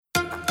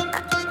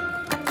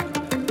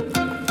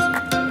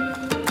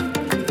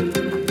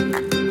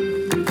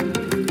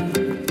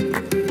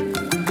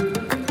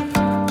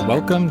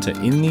Welcome to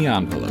In the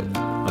Envelope,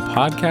 a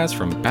podcast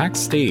from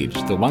Backstage,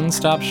 the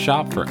one-stop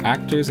shop for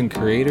actors and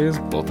creators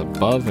both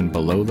above and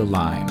below the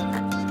line.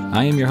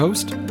 I am your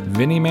host,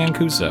 Vinny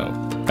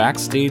Mancuso,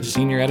 Backstage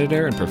Senior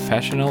Editor and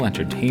Professional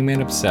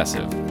Entertainment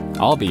Obsessive.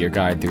 I'll be your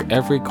guide through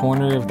every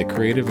corner of the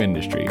creative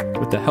industry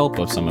with the help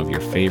of some of your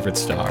favorite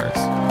stars.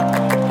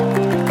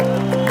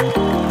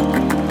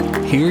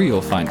 Here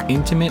you'll find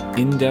intimate,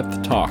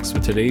 in-depth talks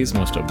with today's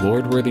most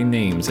award-worthy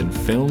names in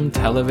film,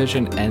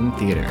 television, and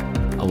theater.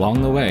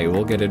 Along the way,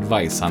 we'll get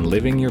advice on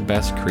living your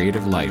best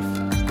creative life,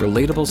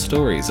 relatable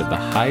stories of the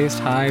highest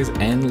highs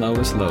and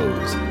lowest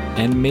lows,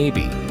 and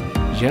maybe,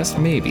 just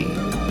maybe,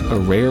 a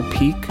rare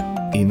peek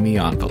in the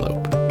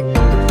envelope.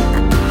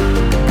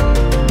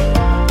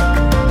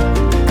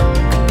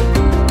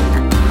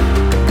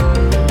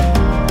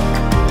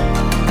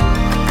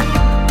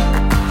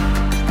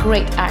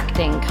 Great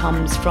acting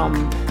comes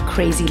from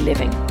crazy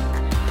living.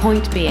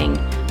 Point being,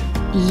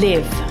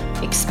 live,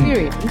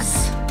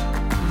 experience,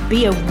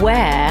 be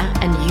aware,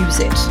 and use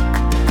it.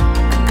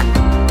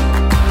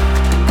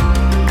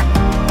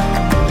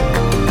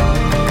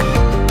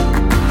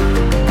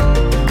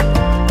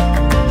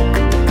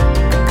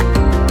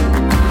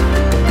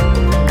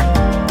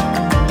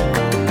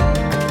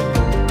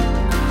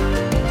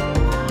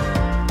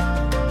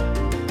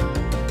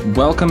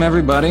 Welcome,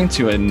 everybody,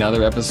 to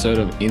another episode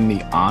of In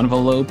the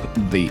Envelope,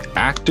 the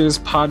Actors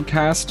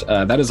Podcast.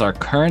 That is our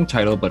current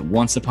title, but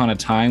once upon a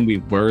time, we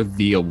were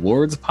the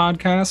Awards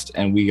Podcast,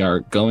 and we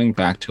are going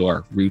back to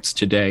our roots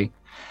today.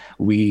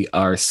 We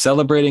are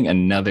celebrating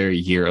another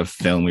year of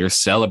film. We are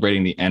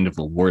celebrating the end of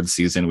awards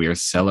season. We are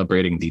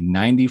celebrating the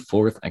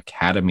 94th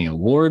Academy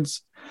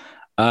Awards.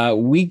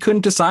 We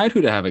couldn't decide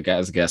who to have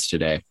as a guest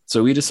today,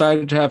 so we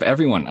decided to have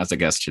everyone as a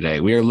guest today.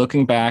 We are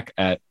looking back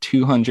at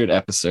 200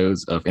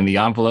 episodes of In the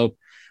Envelope.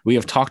 We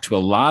have talked to a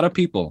lot of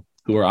people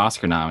who are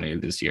Oscar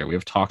nominated this year. We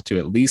have talked to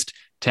at least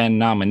 10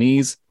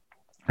 nominees.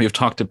 We have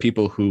talked to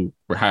people who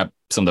had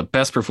some of the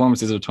best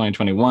performances of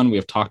 2021. We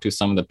have talked to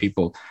some of the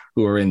people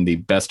who are in the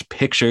best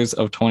pictures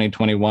of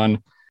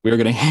 2021. We're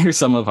going to hear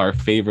some of our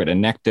favorite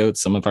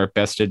anecdotes, some of our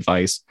best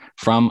advice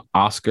from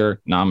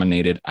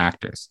Oscar-nominated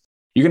actors.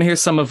 You're going to hear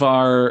some of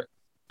our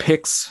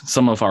picks,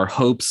 some of our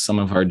hopes, some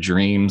of our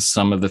dreams,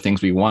 some of the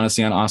things we want to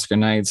see on Oscar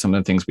night, some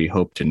of the things we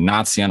hope to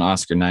not see on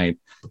Oscar night.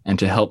 And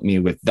to help me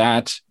with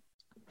that,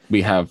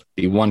 we have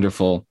the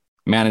wonderful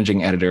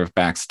managing editor of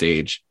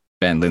Backstage,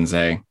 Ben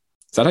Lindsay.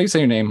 Is that how you say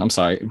your name? I'm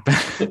sorry.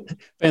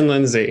 Ben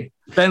Lindsay.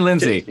 Ben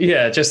Lindsay.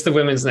 Yeah, just the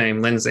women's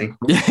name, Lindsay.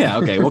 Yeah,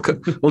 okay.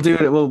 We'll do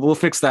it. We'll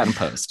fix that in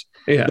post.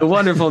 Yeah. The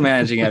wonderful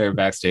managing editor of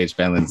Backstage,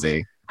 Ben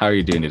Lindsay. How are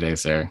you doing today,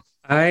 sir?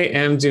 I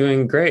am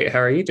doing great. How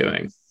are you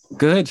doing?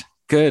 Good.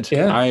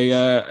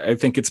 Yeah. I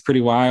think it's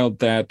pretty wild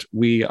that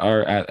we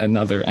are at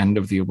another end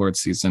of the award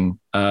season.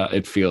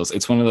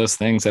 It's one of those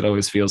things that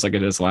always feels like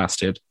it has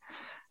lasted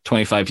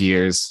 25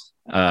 years,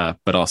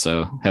 but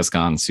also has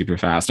gone super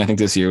fast. And I think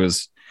this year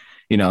was,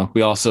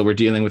 we also were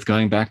dealing with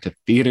going back to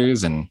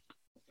theaters and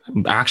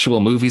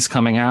actual movies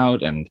coming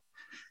out and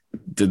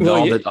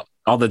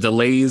all the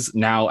delays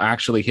now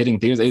actually hitting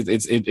theaters.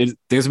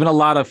 There's been a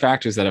lot of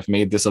factors that have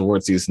made this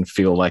award season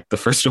feel like the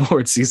first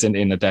award season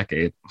in a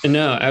decade.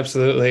 No,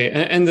 absolutely.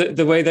 And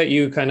the way that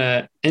you kind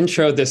of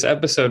introed this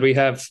episode, we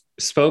have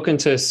spoken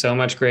to so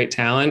much great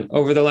talent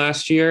over the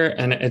last year,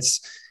 and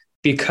it's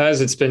because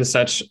it's been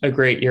such a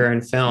great year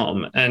in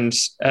film. And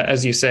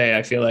as you say,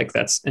 I feel like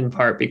that's in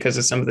part because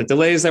of some of the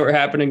delays that were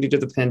happening due to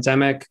the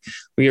pandemic.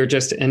 We are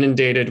just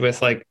inundated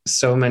with like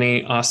so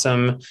many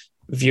awesome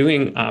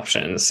viewing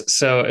options.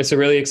 So it's a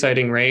really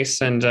exciting race.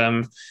 And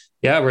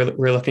we're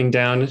looking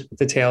down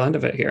the tail end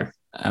of it here.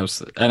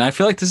 Absolutely. And I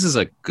feel like this is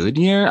a good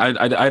year.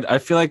 I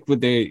feel like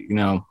with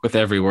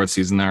every award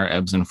season, there are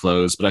ebbs and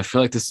flows, but I feel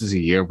like this is a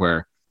year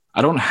where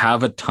I don't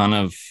have a ton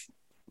of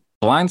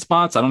blind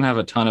spots. I don't have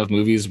a ton of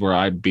movies where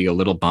I'd be a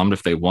little bummed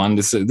if they won.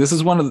 This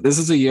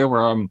is a year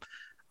where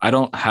I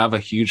don't have a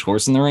huge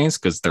horse in the race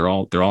because they're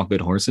all good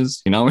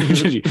horses. You're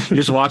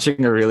just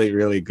watching a really,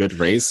 really good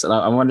race. And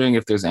I'm wondering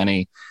if there's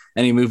any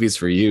movies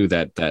for you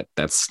that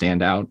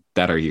stand out,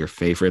 that are your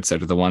favorites,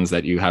 that are the ones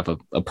that you have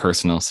a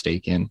personal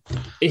stake in.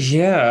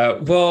 Yeah,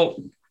 well,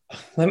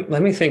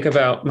 let me think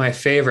about my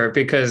favorite,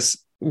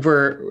 because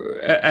we're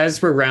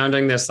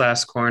rounding this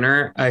last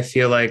corner, I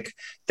feel like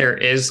there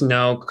is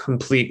no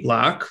complete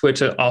lock,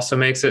 which also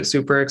makes it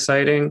super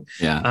exciting.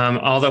 Yeah.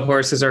 All the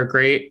horses are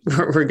great.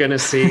 We're going to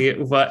see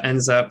what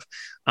ends up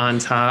on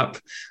top.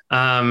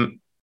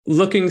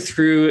 Looking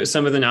through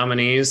some of the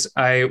nominees,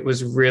 I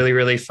was really,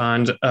 really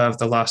fond of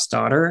The Lost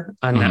Daughter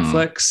on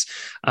Netflix.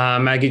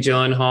 Maggie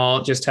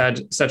Gyllenhaal just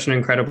had such an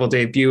incredible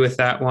debut with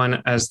that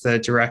one as the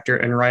director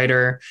and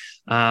writer.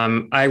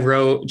 I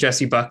wrote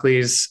Jessie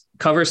Buckley's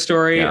cover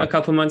story a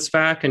couple months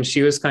back, and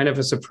she was kind of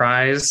a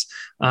surprise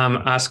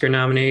Oscar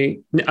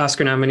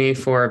nominee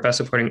for Best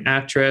Supporting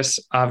Actress.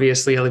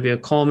 Obviously, Olivia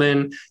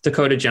Colman.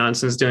 Dakota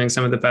Johnson's doing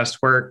some of the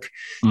best work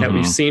that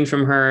we've seen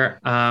from her.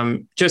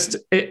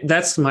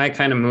 That's my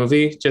kind of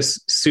movie.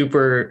 Just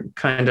super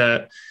kind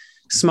of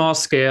small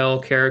scale,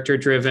 character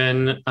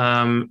driven,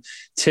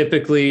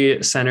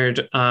 typically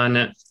centered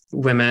on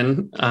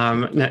women.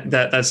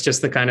 That's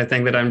just the kind of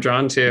thing that I'm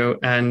drawn to.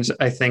 And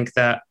I think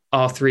that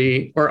all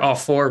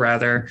four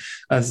rather,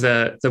 of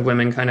the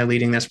women kind of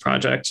leading this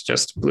project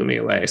just blew me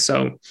away.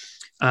 So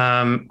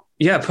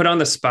put on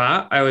the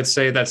spot, I would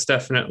say that's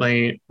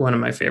definitely one of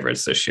my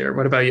favorites this year.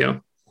 What about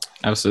you?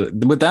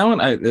 Absolutely. With that one,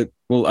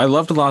 I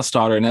loved The Lost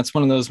Daughter, and that's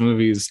one of those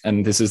movies,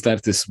 and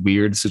this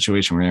weird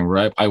situation we're in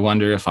where I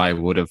wonder if I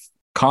would have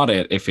caught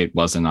it if it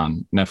wasn't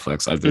on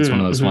Netflix. It's one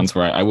of those ones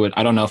where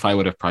I don't know if I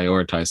would have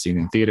prioritized seeing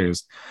in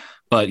theaters,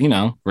 but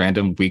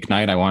random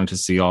weeknight, I wanted to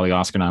see all the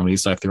Oscar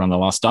nominees, so I threw on The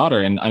Lost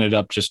Daughter and ended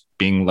up just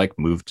being like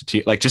moved to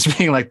tears, like just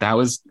being like, that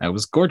was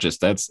gorgeous.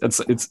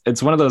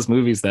 It's one of those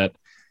movies that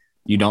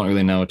you don't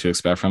really know what to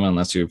expect from it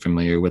unless you're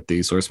familiar with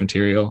the source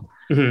material.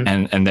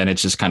 And then it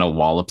just kind of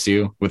wallops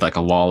you with like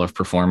a wall of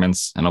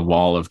performance and a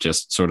wall of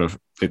just sort of,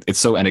 it's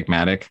so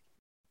enigmatic.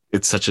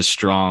 It's such a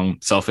strong,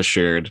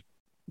 self-assured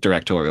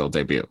directorial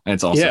debut. And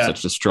it's also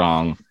such a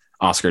strong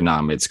Oscar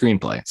nominated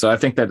screenplay. So I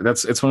think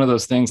it's one of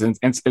those things. And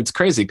it's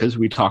crazy because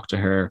we talked to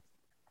her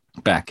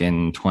back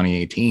in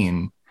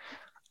 2018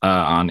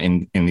 on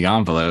In the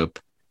Envelope.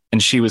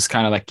 And she was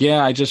kind of like,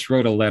 yeah, I just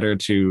wrote a letter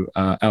to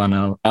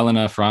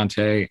Elena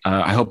Ferrante.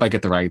 I hope I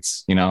get the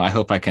rights. I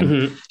hope I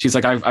can. She's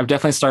like, I've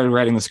definitely started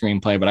writing the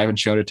screenplay, but I haven't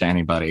showed it to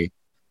anybody.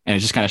 And it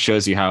just kind of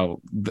shows you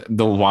how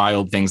the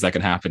wild things that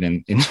can happen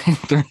in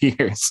 3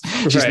 years.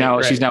 She's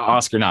now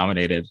Oscar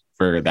nominated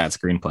for that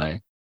screenplay.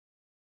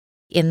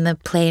 In the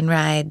plane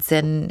rides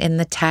and in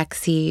the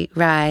taxi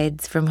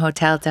rides from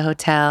hotel to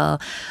hotel,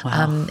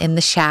 in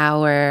the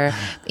shower,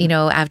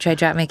 after I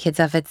drop my kids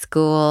off at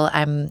school,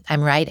 I'm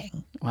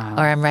writing. Wow.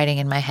 Or I'm writing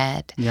in my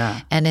head.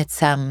 Yeah. And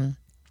it's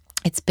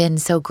been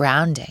so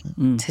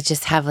grounding to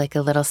just have like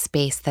a little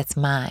space that's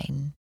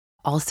mine.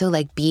 Also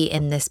like be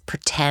in this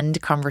pretend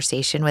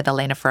conversation with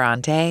Elena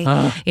Ferrante,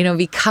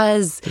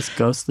 because this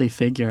ghostly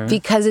figure.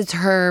 Because it's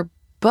her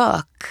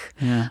book.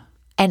 Yeah.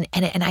 And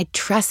I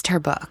trust her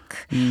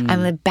book.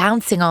 I'm like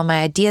bouncing all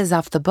my ideas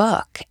off the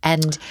book.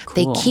 And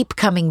they keep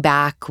coming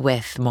back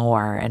with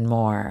more and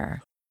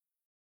more.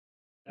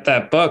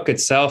 That book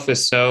itself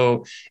is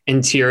so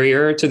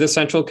interior to the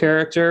central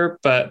character,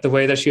 but the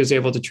way that she was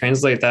able to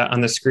translate that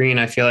on the screen,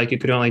 I feel like you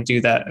could only do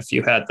that if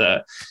you had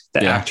the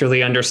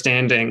actorly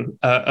understanding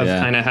of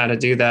kind of how to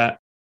do that.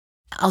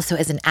 Also,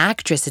 as an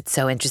actress, it's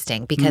so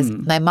interesting because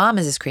my mom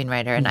is a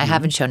screenwriter and I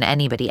haven't shown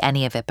anybody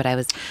any of it, but I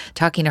was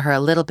talking to her a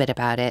little bit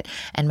about it.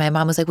 And my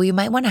mom was like, well, you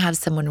might want to have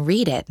someone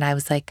read it. And I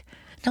was like,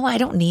 no, I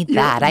don't need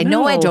that. I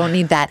know I don't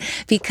need that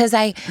because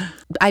I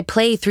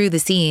play through the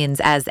scenes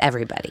as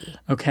everybody.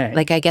 Okay.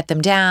 Like I get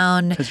them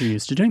down. Because you're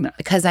used to doing that.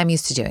 Because I'm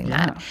used to doing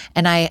that.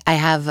 And I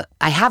have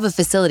a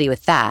facility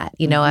with that.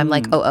 I'm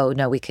like, oh,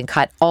 no, we can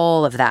cut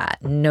all of that.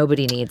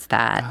 Nobody needs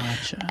that.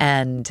 Gotcha.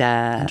 And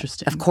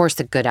Interesting. Of course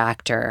a good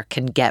actor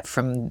can get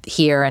from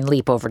here and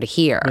leap over to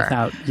here.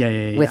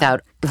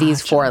 Without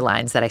these 4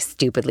 lines that I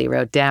stupidly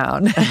wrote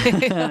down.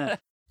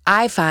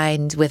 I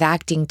find with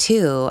acting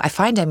too,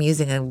 I'm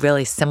using a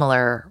really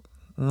similar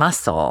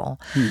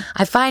muscle.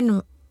 I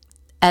find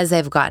as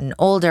I've gotten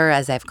older,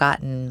 as I've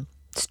gotten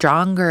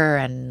stronger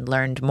and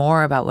learned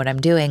more about what I'm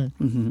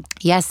doing,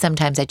 yes,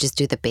 sometimes I just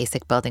do the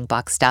basic building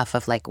block stuff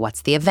of like,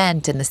 what's the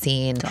event in the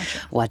scene? Gotcha.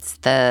 What's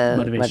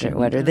the,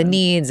 what are the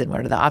needs and what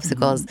are the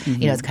obstacles?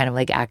 It's kind of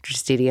like actor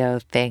studio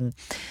thing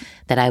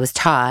that I was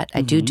taught.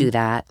 I do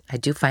that. I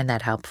do find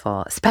that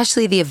helpful,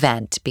 especially the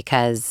event,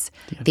 because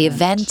the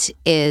event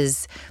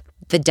is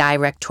the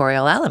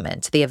directorial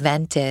element. The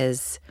event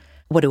is,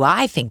 what do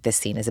I think this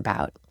scene is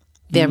about?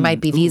 There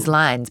might be these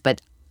lines,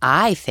 but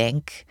I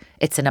think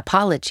it's an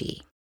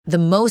apology. The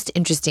most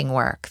interesting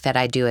work that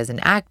I do as an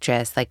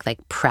actress, like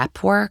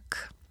prep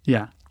work,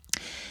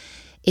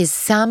 is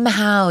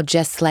somehow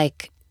just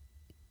like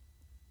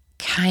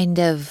kind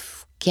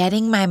of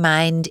getting my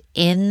mind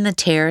in the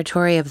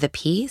territory of the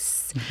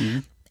piece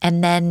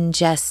and then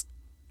just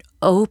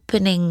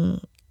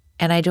opening.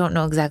 And I don't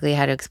know exactly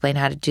how to explain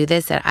how to do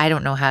this. And I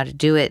don't know how to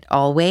do it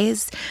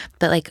always,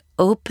 but like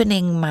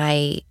opening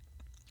my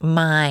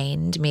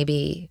mind,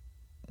 maybe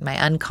my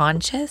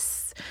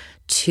unconscious,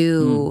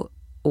 to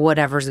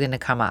whatever's going to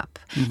come up.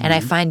 And I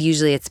find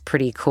usually it's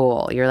pretty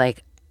cool. You're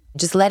like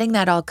just letting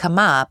that all come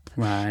up.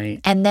 Right.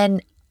 And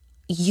then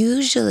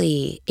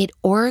usually it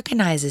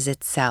organizes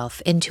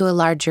itself into a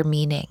larger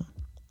meaning.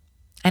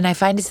 And I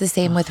find it's the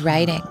same with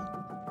writing.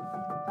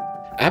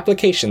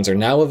 Applications are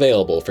now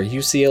available for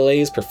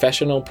UCLA's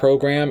professional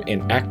program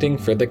in Acting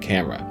for the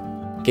Camera.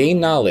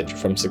 Gain knowledge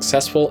from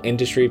successful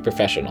industry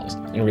professionals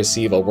and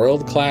receive a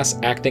world-class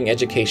acting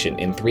education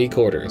in 3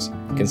 quarters,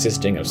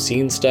 consisting of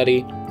scene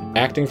study,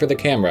 acting for the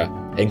camera,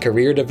 and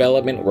career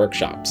development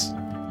workshops.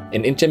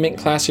 An intimate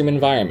classroom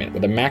environment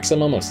with a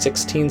maximum of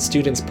 16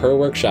 students per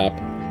workshop,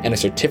 and a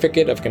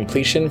certificate of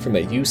completion from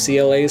the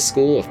UCLA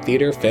School of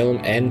Theater, Film,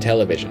 and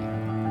Television.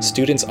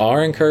 Students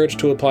are encouraged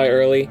to apply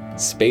early,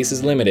 space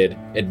is limited,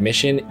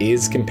 admission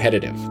is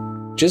competitive.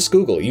 Just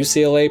Google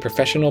UCLA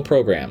professional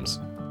programs.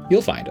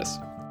 You'll find us.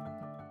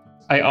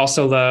 I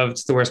also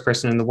loved The Worst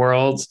Person in the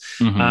World,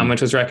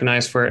 which was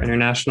recognized for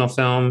international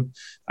film.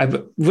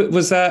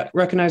 Was that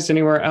recognized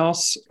anywhere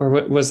else, or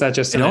was that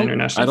just an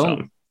international film? I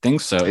don't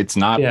think so. It's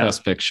not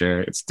Best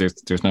Picture.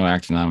 There's no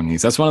acting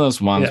nominees. That's one of those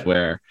ones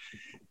where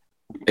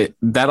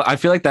I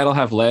feel like that'll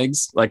have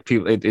legs. Like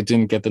people, it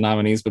didn't get the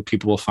nominees, but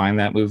people will find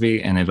that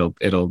movie, and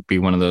it'll be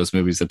one of those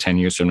movies that 10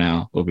 years from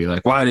now will be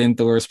like, why didn't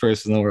The Worst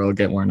Person in the World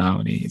get more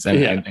nominees?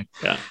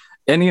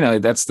 And you know,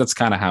 that's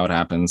kind of how it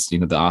happens. You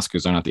know, the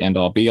Oscars are not the end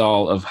all be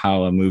all of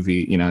how a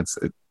movie, you know,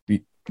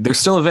 they're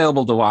still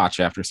available to watch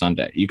after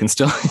Sunday. You can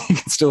still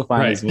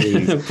find these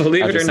movies.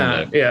 Believe it or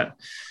Sunday. Not. Yeah.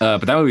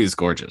 But that movie is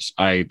gorgeous.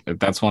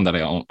 That's one that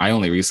I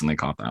only recently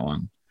caught that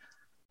one.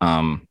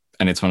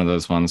 And it's one of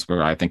those ones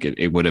where I think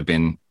it would have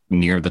been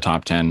near the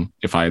top 10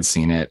 if I had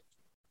seen it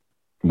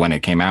when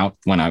it came out,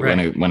 when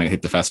it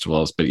hit the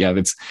festivals. But yeah,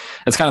 that's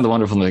kind of the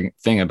wonderful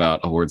thing about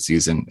award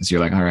season is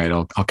you're like, all right,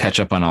 I'll catch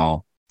up on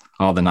all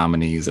the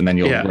nominees, and then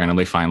you'll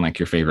randomly find like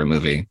your favorite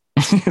movie.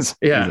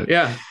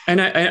 Yeah.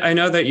 And I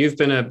know that you've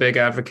been a big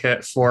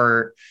advocate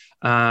for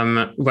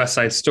West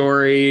Side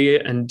Story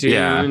and Dune.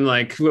 Yeah.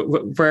 Like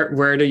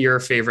where do your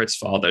favorites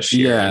fall this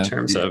year in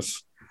terms of?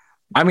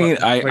 I mean,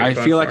 I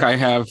feel like I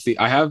have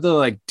the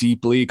like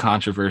deeply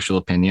controversial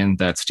opinion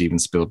that Steven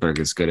Spielberg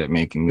is good at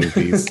making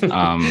movies.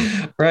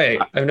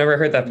 Right. I've never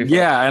heard that before.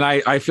 Yeah. And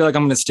I feel like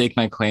I'm going to stake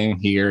my claim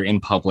here in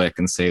public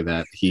and say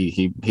that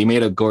he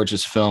made a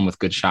gorgeous film with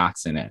good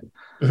shots in it.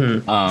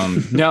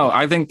 Mm-hmm. No,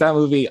 I think that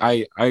movie,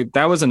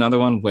 that was another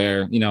one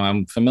where, you know,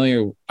 I'm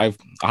familiar with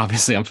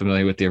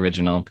the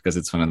original because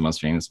it's one of the most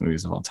famous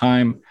movies of all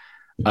time.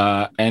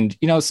 And,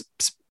 you know,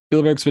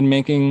 Spielberg's been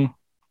making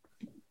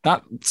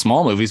not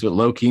small movies, but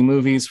low-key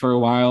movies for a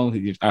while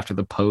after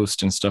The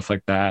Post and stuff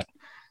like that.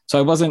 So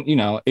I wasn't, you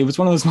know, it was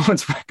one of those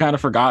moments where I kind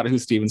of forgot who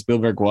Steven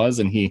Spielberg was.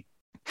 And he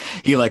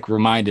like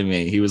reminded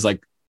me, he was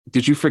like,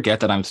 did you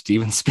forget that I'm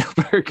Steven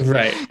Spielberg?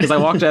 Right. Because I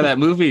walked out of that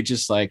movie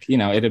just like, you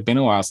know, it had been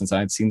a while since I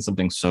had seen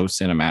something so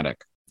cinematic.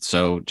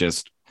 So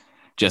just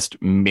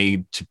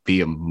made to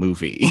be a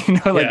movie, you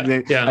know,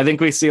 like I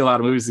think we see a lot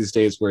of movies these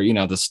days where, you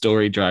know, the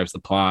story drives the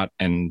plot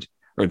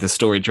or the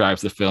story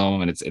drives the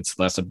film. And it's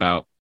less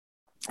about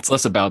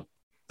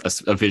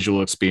a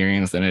visual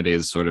experience than it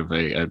is sort of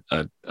a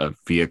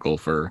vehicle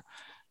for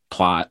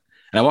plot.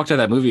 And I walked out of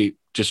that movie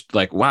just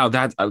like, wow,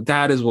 that's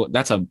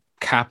a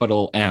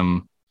capital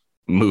M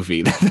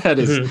movie. that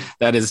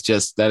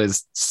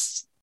is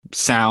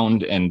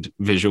sound and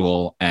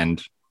visual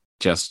and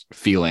just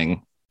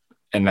feeling.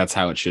 And that's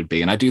how it should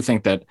be. And I do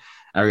think that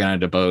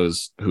Ariana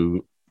DeBose,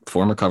 who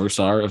former cover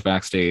star of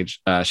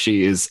Backstage,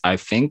 she is, I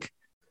think,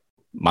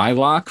 my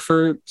lock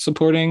for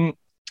supporting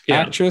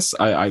actress.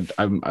 I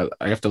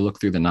have to look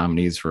through the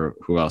nominees for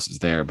who else is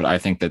there, but I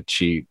think that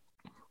she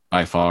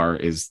by far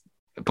is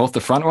both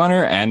the front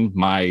runner and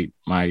my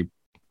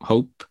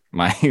hope,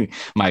 my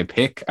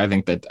pick. I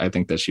think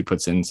that she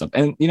puts in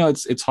something, and you know,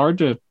 it's hard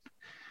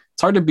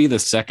to be the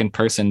second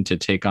person to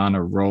take on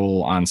a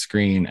role on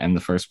screen, and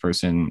the first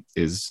person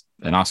is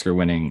an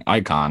Oscar-winning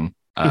icon.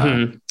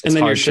 And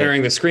then you're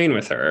sharing the screen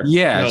with her.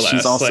 Yeah,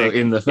 she's also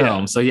in the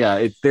film. So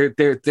yeah,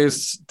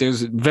 there's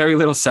very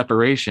little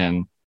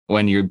separation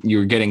when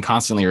you're getting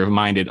constantly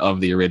reminded of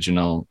the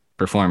original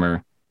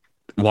performer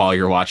while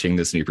you're watching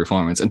this new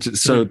performance. And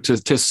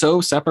to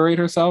so separate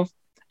herself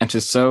and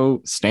to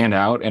so stand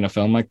out in a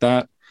film like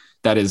that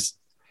is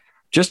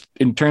just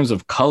in terms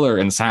of color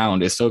and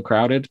sound is so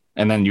crowded.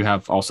 And then you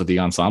have also the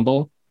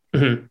ensemble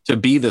to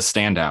be the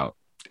standout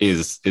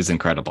is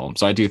incredible.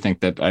 So I do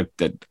think that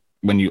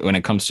when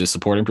it comes to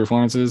supporting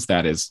performances,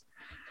 that is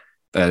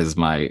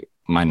my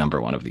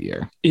number one of the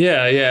year.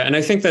 Yeah. And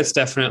I think that's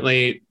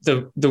definitely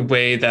the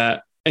way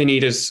that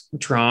Anita's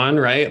drawn,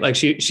 right? Like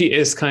she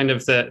is kind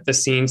of the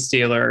scene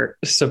stealer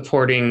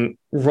supporting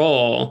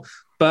role,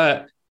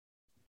 but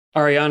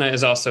Ariana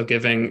is also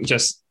giving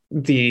just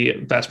the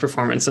best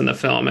performance in the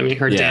film. I mean,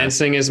 her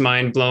dancing is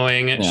mind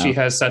blowing. Yeah. She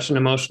has such an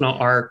emotional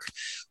arc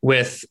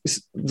with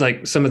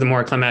like some of the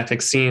more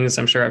climactic scenes.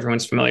 I'm sure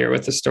everyone's familiar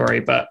with the story,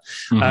 but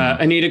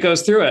Anita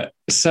goes through it.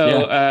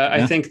 So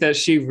I think that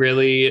she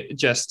really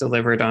just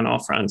delivered on all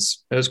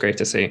fronts. It was great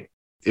to see.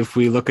 If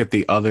we look at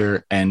the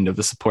other end of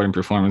the supporting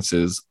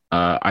performances,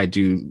 I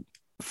do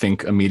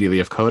think immediately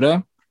of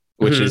Coda,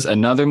 which is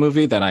another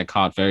movie that I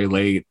caught very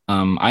late.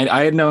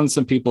 I had known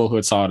some people who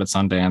had saw it at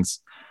Sundance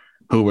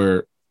who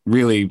were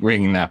really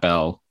ringing that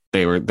bell.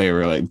 They were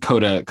like,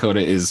 Coda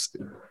is,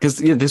 because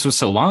this was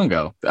so long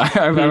ago.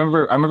 I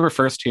remember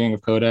first hearing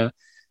of Coda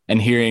and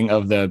hearing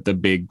of the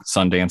big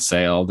Sundance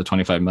sale, the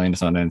 $25 million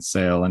Sundance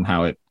sale, and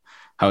how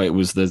it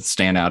was the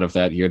standout of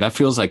that year. That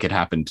feels like it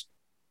happened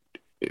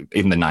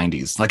in the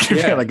 90s.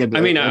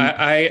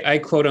 I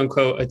quote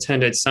unquote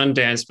attended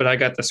Sundance, but I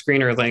got the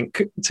screener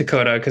link to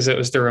Coda because it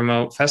was the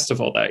remote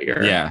festival that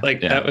year.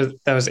 That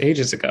was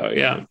ages ago.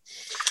 Yeah.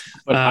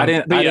 But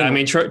I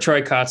mean,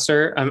 Troy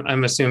Kotsur,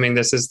 I'm assuming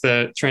this is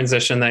the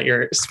transition that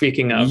you're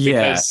speaking of,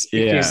 because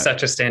he's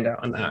such a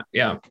standout on that.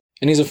 Yeah.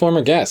 And he's a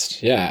former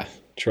guest. Yeah.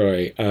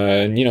 Troy.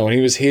 And you know, when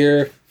he was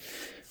here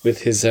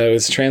with his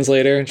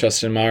translator,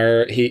 Justin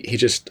Marr. He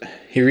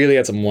really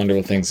had some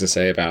wonderful things to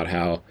say about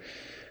how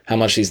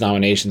much these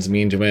nominations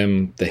mean to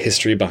him, the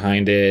history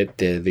behind it,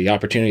 the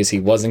opportunities he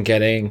wasn't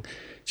getting,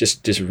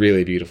 just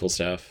really beautiful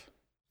stuff.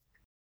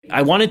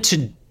 I wanted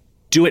to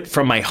do it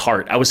from my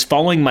heart. I was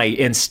following my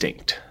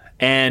instinct.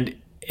 And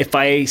if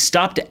I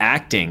stopped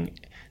acting,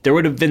 there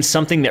would have been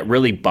something that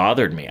really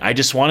bothered me. I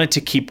just wanted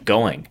to keep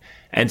going.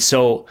 And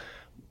so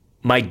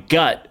my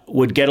gut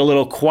would get a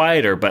little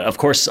quieter. But of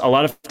course, a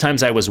lot of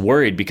times I was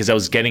worried because I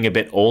was getting a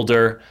bit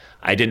older.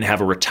 I didn't have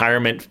a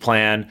retirement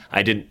plan.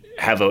 I didn't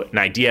have an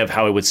idea of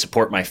how I would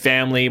support my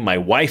family. My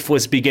wife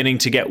was beginning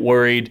to get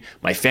worried.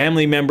 My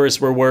family members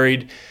were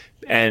worried.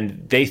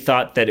 And they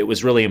thought that it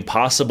was really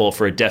impossible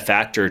for a deaf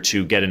actor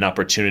to get an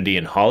opportunity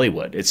in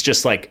Hollywood. It's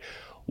just like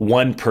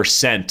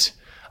 1%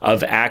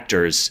 of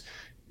actors,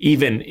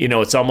 even,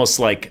 it's almost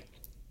like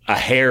a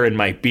hair in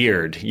my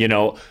beard,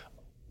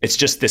 it's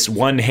just this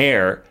one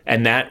hair,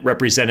 and that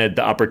represented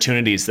the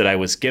opportunities that I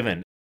was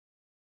given.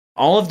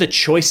 All of the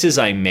choices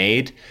I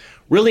made,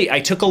 really, I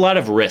took a lot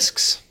of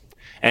risks.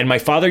 And my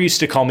father used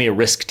to call me a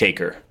risk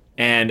taker.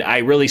 And I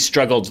really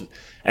struggled,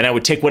 and I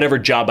would take whatever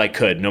job I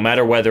could, no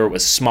matter whether it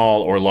was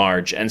small or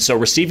large. And so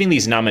receiving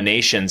these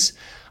nominations,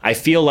 I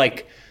feel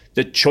like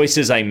the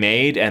choices I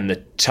made and the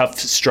tough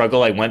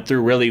struggle I went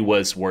through really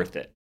was worth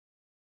it.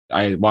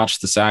 I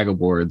watched the SAG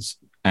Awards,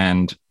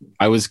 and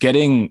I was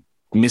getting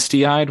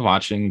misty-eyed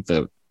watching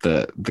the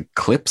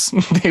clips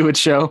they would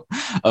show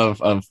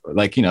of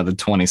like, the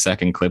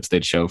 20-second clips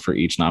they'd show for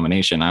each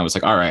nomination. I was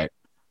like, all right,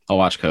 I'll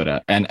watch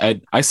Coda. And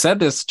I said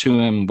this to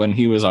him when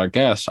he was our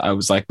guest. I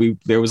was like,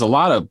 there was a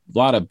lot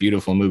of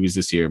beautiful movies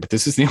this year, but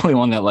this is the only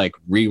one that like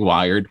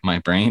rewired my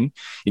brain.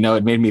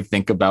 It made me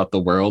think about the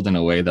world in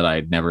a way that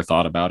I'd never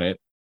thought about it.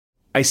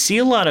 I see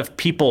a lot of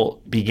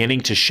people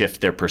beginning to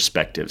shift their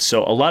perspective.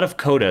 So a lot of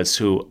Codas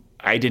who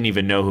I didn't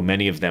even know who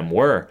many of them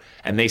were,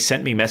 and they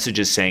sent me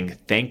messages saying,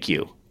 thank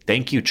you,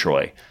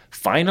 Troy.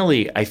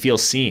 Finally, I feel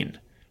seen.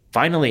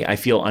 Finally, I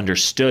feel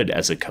understood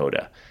as a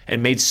Coda,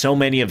 and made so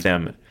many of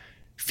them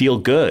feel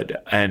good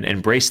and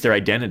embrace their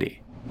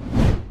identity.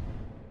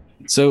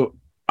 So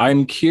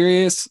I'm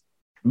curious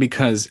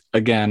because,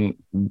 again,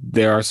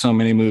 there are so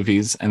many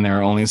movies and there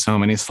are only so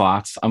many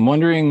slots. I'm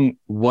wondering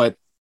what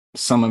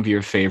some of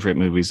your favorite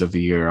movies of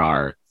the year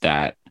are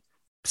that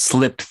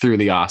slipped through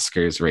the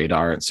Oscars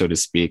radar, so to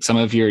speak. Some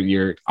of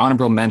your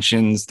honorable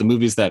mentions, the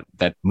movies that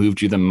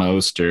moved you the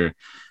most, or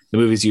the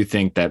movies you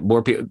think that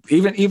more people,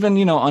 even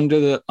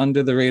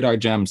under the radar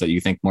gems that you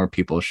think more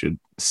people should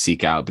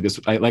seek out. Because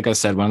like I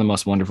said, one of the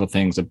most wonderful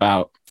things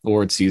about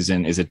award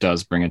season is it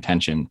does bring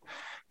attention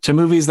to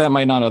movies that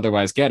might not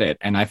otherwise get it.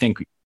 And I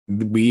think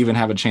we even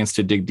have a chance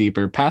to dig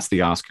deeper past the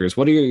Oscars.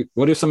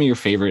 What are some of your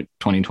favorite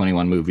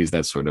 2021 movies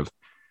that sort of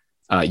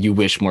you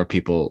wish more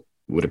people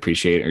would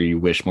appreciate, or you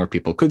wish more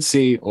people could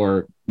see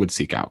or would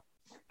seek out?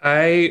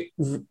 I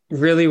don't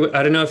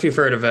know if you've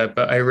heard of it,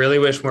 but I really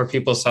wish more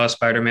people saw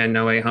Spider-Man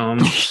No Way Home.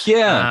 It's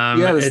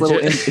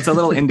a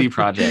little indie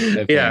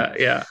project.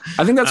 Yeah.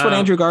 I think that's what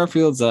Andrew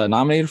Garfield's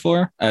nominated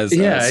for as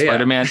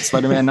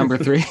Spider-Man number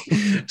 3.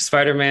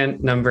 Spider-Man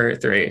number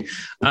 3.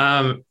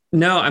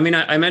 No, I mean,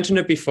 I mentioned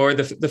it before.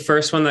 The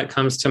first one that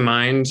comes to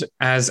mind,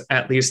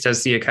 at least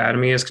as the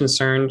Academy is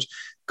concerned,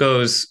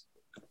 goes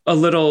a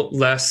little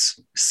less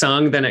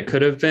sung than it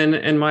could have been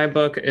in my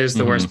book, is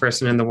The Worst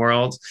Person in the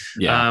World.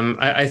 Yeah.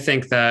 I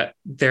think that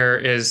there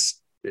is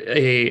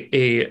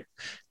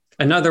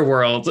another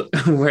world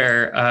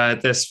where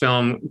this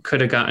film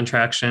could have gotten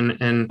traction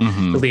in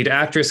the lead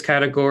actress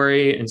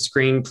category, in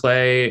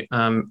screenplay,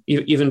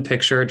 even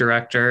picture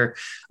director.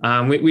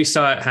 We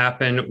saw it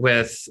happen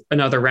with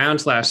Another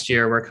Round last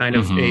year, where kind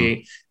of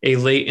a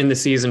late in the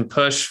season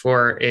push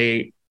for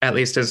at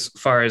least as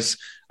far as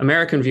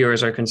American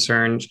viewers are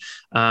concerned,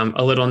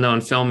 a little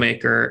known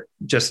filmmaker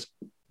just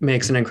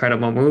makes an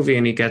incredible movie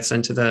and he gets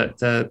into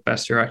the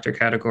best director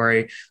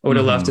category. I would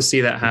have loved to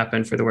see that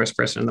happen for The Worst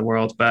Person in the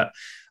World. But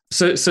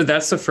so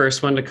that's the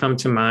first one to come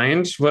to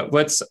mind.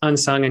 What's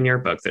unsung in your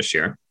book this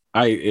year?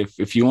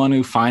 If you want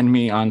to find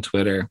me on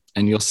Twitter,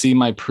 and you'll see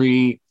my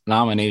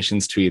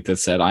pre-nominations tweet that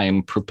said, I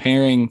am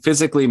preparing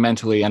physically,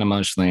 mentally, and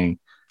emotionally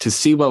to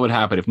see what would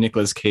happen if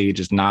Nicolas Cage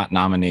is not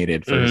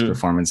nominated for his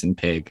performance in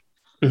Pig.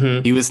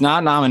 He was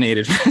not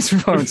nominated for his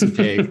performance in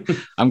Pig.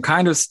 I'm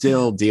kind of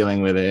still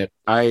dealing with it.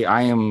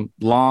 I am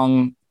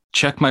long,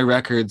 check my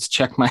records,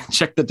 check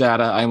the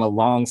data. I'm a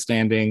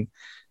long-standing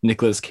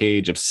Nicolas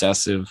Cage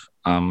obsessive.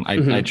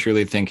 I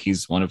truly think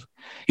he's one of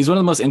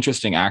the most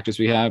interesting actors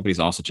we have, but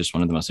he's also just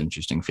one of the most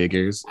interesting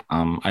figures.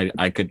 I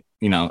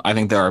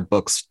think there are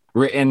books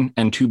written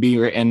and to be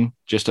written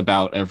just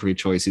about every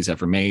choice he's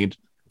ever made,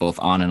 both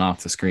on and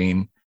off the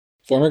screen.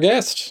 Former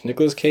guest,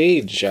 Nicolas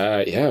Cage.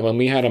 When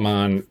we had him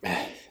on,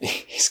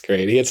 he's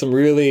great. He had some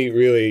really,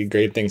 really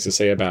great things to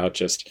say about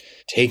just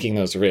taking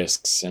those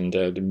risks and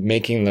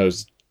making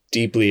those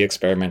deeply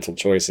experimental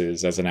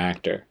choices as an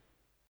actor.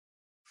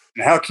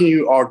 How can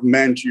you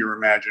augment your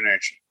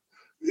imagination?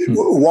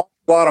 Watch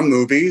a lot of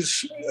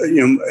movies,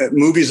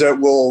 movies that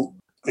will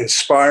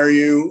inspire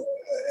you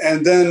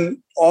and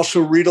then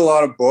also read a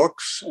lot of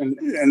books,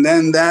 and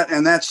then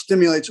that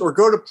stimulates, or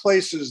go to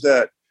places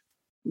that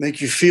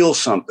make you feel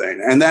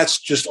something. And that's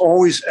just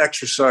always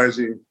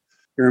exercising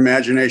your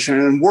imagination,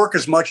 and work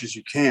as much as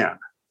you can.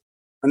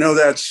 I know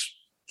that's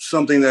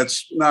something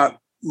that's not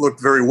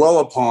looked very well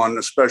upon,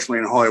 especially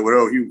in Hollywood.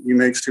 Oh, he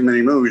makes too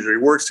many movies, or he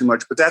works too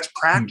much, but that's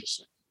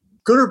practicing.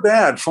 Good or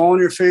bad, fall on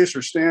your face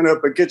or stand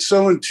up, but get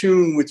so in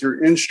tune with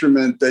your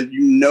instrument that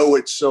you know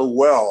it so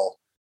well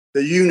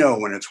that you know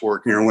when it's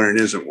working or when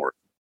it isn't working.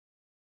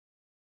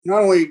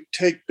 Not only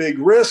take big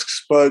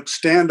risks, but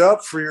stand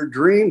up for your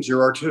dreams,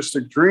 your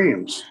artistic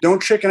dreams.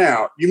 Don't chicken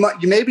out.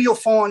 Maybe you'll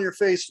fall on your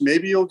face.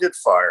 Maybe you'll get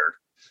fired.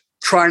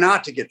 Try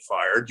not to get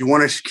fired. You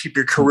want to keep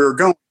your career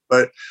going,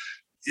 but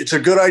it's a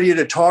good idea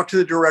to talk to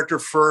the director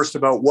first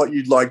about what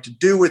you'd like to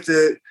do with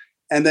it,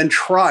 and then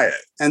try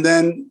it. And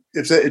then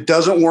if it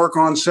doesn't work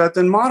on set,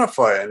 then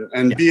modify it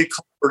and be a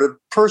collaborative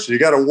person. You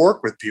got to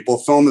work with people.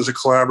 Film is a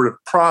collaborative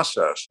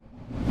process.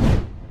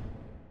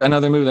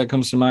 Another movie that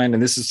comes to mind,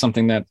 and this is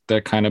something that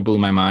kind of blew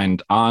my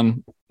mind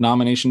on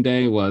nomination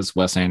day, was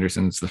Wes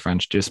Anderson's The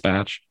French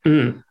Dispatch,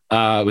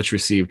 which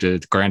received a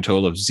grand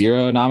total of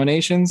 0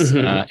 nominations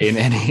in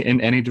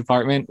any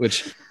department.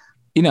 Which,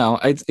 you know,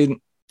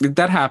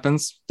 that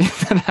happens.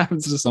 That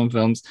happens to some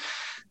films.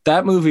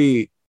 That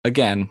movie,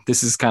 again,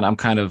 I'm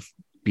kind of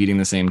beating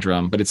the same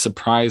drum, but it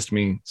surprised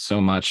me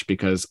so much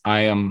because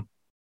I am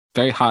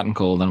very hot and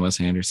cold on Wes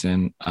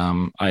Anderson.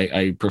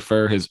 I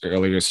prefer his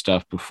earlier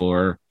stuff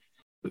before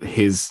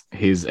his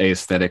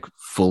aesthetic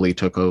fully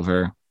took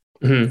over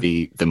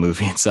the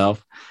movie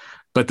itself.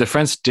 But The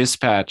French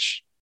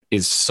Dispatch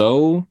is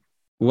so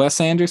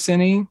Wes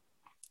Anderson-y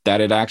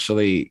that it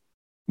actually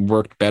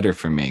worked better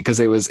for me, because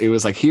it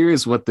was like, here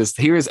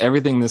is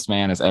everything this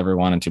man has ever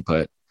wanted to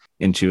put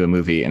into a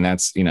movie, and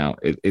that's, you know,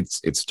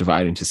 it's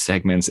divided into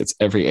segments. It's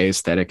every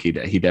aesthetic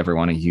he'd ever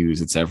want to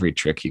use. It's every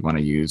trick he'd want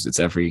to use. It's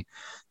every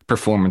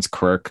performance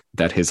quirk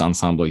that his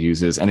ensemble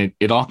uses, and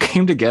it all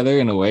came together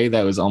in a way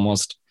that was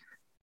almost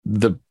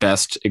the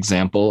best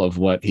example of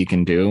what he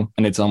can do.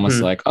 And it's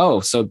almost like, oh,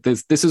 so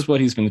this is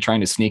what he's been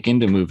trying to sneak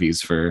into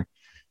movies for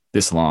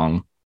this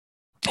long.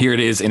 Here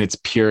it is in its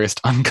purest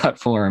uncut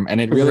form,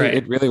 and it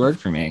really worked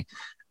for me.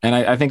 And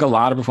I think a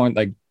lot of performance,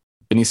 like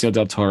Benicio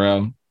del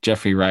Toro,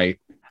 Jeffrey Wright,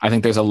 I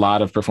think there's a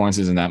lot of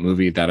performances in that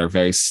movie that are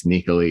very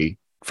sneakily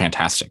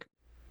fantastic.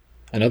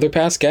 Another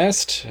past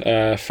guest,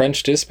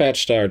 French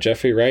Dispatch star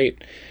Jeffrey Wright.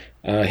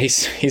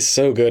 He's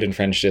so good in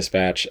French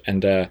Dispatch,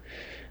 and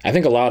I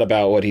think a lot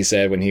about what he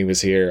said when he was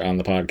here on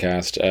the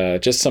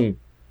podcast. Just some,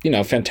 you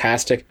know,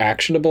 fantastic,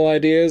 actionable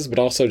ideas, but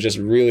also just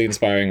really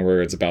inspiring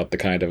words about the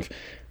kind of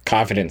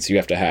confidence you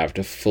have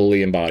to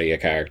fully embody a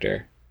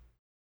character.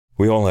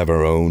 We all have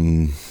our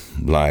own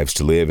lives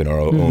to live and our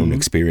own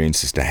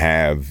experiences to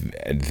have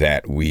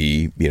that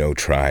we, you know,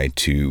 try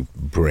to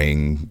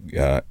bring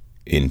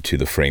into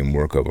the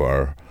framework of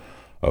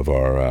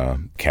our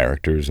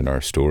characters and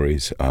our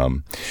stories.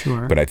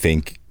 Sure. But I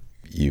think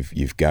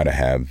you've got to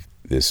have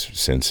this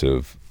sense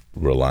of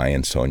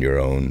reliance on your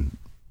own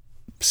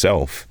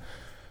self,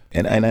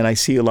 and I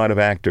see a lot of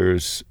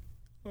actors.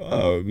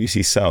 You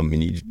see some,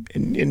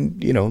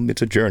 and you know,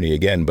 it's a journey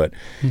again, but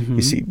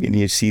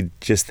you see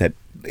just that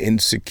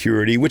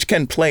insecurity, which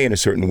can play in a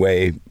certain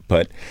way,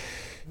 but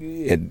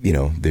you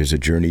know, there's a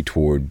journey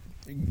toward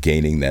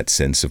gaining that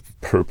sense of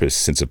purpose,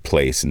 sense of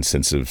place, and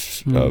sense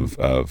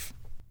of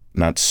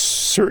not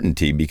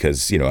certainty,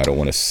 because, you know, I don't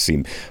want to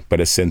seem,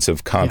 but a sense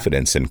of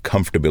confidence and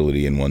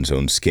comfortability in one's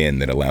own skin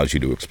that allows you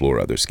to explore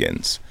other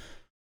skins.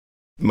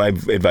 My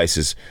advice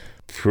is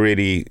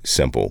pretty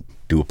simple.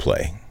 Do a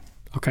play.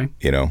 Okay.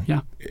 You know?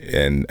 Yeah.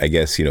 And I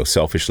guess, you know,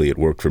 selfishly it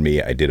worked for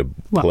me. I did a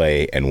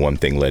play and one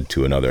thing led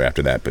to another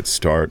after that, but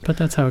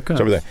that's how it goes.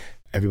 Start with that.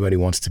 Everybody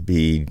wants to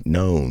be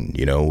known,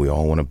 you know? We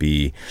all want to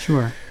be...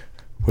 Sure.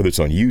 Whether it's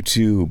on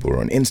YouTube or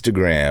on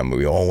Instagram,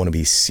 we all want to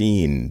be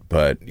seen,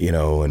 but, you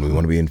know, and we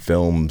want to be in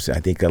films. I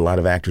think a lot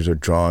of actors are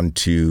drawn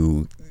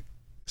to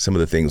some of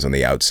the things on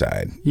the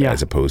outside,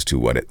 as opposed to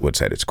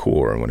what's at its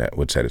core. And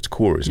what's at its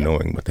core is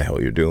knowing what the hell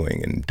you're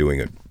doing and doing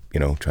it, you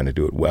know, trying to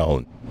do it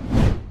well.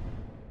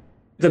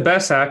 The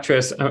best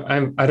actress, I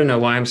don't know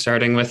why I'm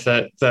starting with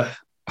the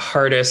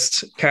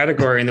hardest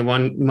category and the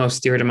one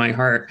most dear to my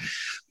heart,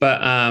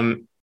 but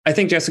I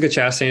think Jessica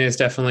Chastain has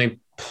definitely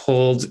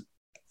pulled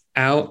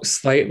out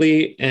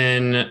slightly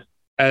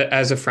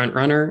as a front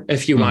runner,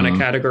 if you want to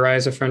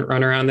categorize a front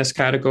runner on this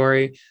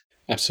category.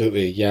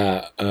 Absolutely,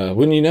 yeah.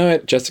 Wouldn't you know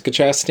it, Jessica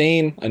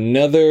Chastain,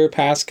 another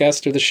past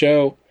guest of the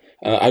show.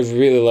 I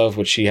really love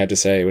what she had to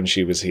say when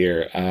she was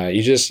here.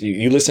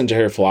 You listen to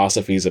her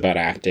philosophies about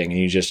acting,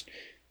 and you just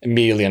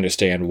immediately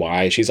understand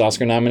why she's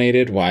Oscar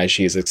nominated, why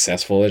she is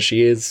successful as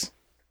she is.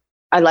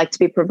 I like to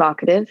be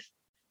provocative.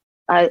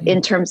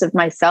 In terms of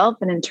myself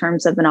and in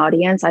terms of an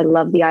audience, I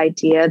love the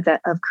idea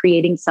of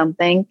creating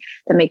something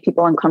that makes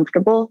people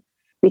uncomfortable,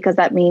 because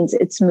that means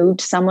it's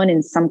moved someone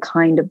in some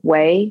kind of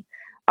way.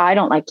 I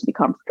don't like to be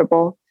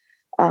comfortable.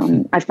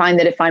 I find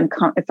that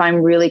if I'm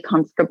really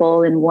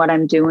comfortable in what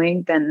I'm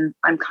doing, then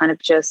I'm kind of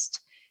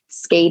just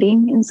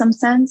skating in some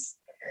sense.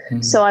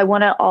 So I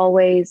want to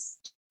always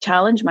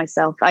challenge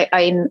myself.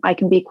 I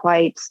can be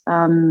quite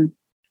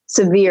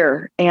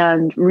severe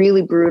and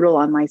really brutal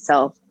on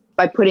myself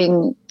by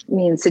putting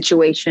me in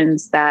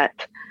situations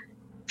that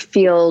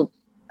feel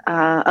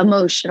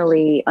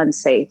emotionally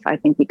unsafe, I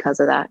think, because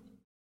of that.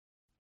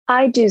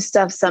 I do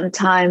stuff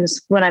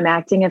sometimes when I'm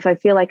acting. If I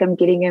feel like I'm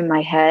getting in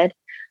my head,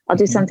 I'll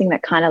do something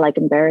that kind of like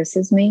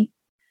embarrasses me.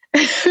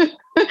 Oh,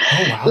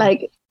 wow.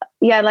 Like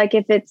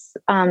if it's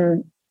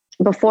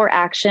before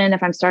action,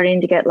 if I'm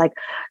starting to get like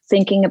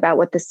thinking about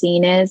what the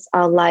scene is,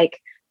 I'll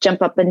like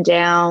jump up and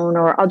down,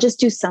 or I'll just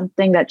do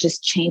something that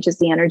just changes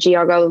the energy.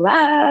 I'll go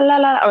la la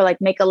la, or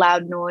like make a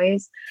loud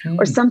noise,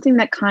 or something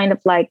that kind of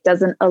like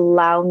doesn't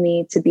allow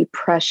me to be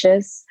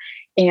precious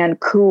and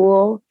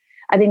cool.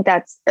 I think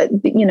that's,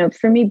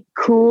 for me,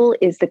 cool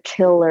is the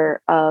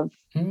killer of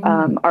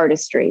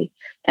artistry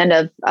and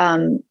of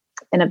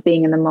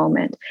being in the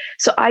moment.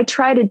 So I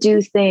try to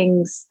do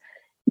things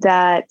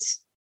that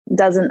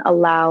doesn't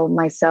allow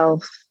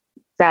myself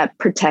that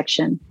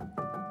protection.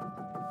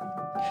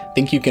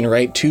 Think you can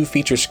write 2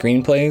 feature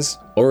screenplays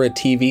or a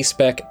TV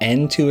spec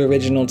and 2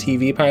 original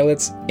TV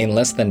pilots in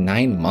less than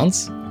 9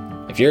 months?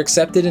 If you're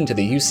accepted into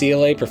the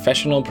UCLA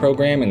professional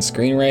program in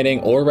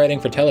screenwriting or writing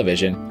for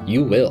television,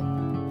 you will.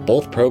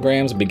 Both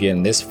programs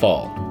begin this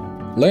fall.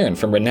 Learn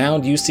from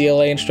renowned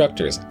UCLA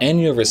instructors, and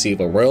you'll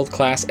receive a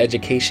world-class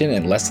education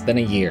in less than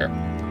a year.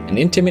 An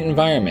intimate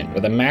environment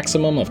with a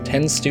maximum of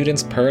 10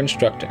 students per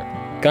instructor.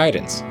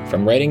 Guidance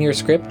from writing your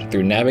script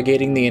through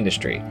navigating the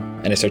industry.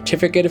 And a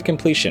certificate of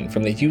completion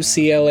from the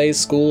UCLA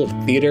School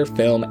of Theater,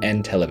 Film,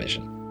 and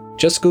Television.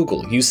 Just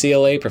Google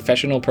UCLA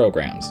Professional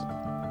Programs.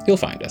 You'll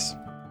find us.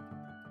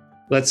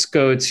 Let's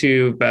go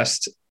to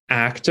Best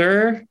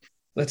Actor.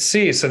 Let's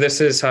see. So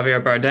this is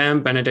Javier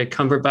Bardem, Benedict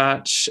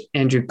Cumberbatch,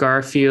 Andrew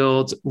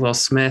Garfield, Will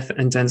Smith,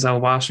 and Denzel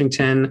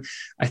Washington.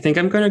 I think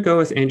I'm going to go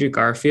with Andrew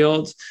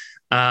Garfield.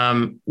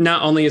 Not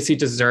only is he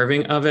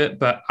deserving of it,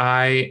 but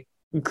I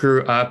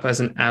grew up as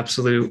an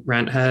absolute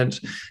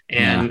Renthead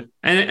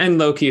and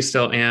low-key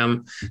still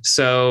am.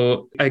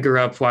 So I grew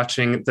up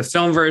watching the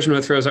film version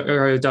with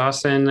Rosario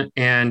Dawson,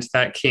 and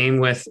that came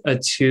with a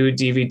 2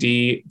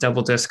 DVD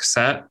double disc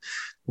set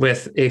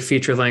with a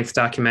feature-length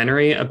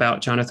documentary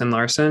about Jonathan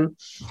Larson.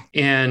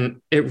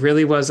 And it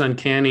really was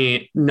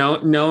uncanny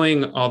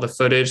knowing all the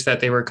footage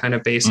that they were kind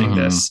of basing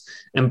this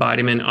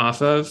embodiment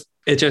off of.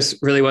 It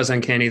just really was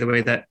uncanny the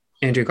way that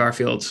Andrew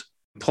Garfield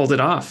pulled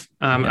it off.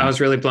 I was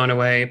really blown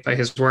away by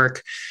his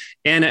work.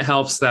 And it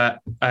helps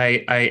that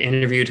I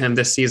interviewed him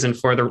this season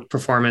for the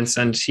performance,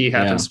 and he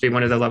happens to be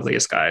one of the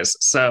loveliest guys.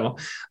 So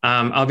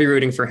I'll be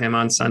rooting for him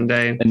on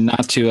Sunday. And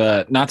not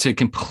to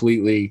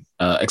completely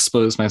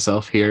expose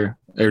myself here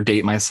or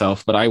date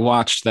myself, but I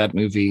watched that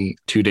movie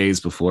 2 days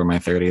before my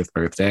 30th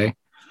birthday,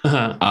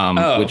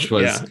 which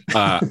was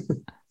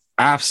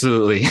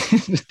absolutely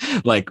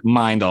like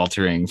mind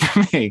altering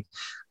for me.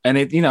 And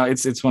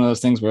it's one of those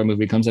things where a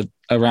movie comes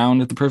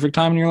around at the perfect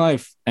time in your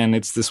life. And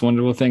it's this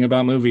wonderful thing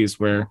about movies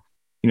where,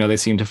 they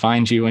seem to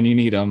find you when you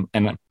need them.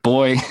 And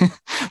boy,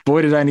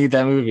 did I need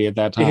that movie at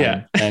that time.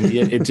 Yeah. And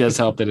it just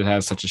helped that it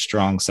has such a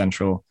strong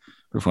central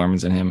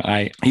performance in him.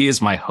 He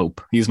is my hope.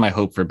 He's my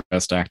hope for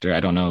Best Actor. I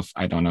don't know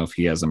if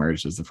he has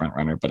emerged as the front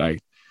runner, but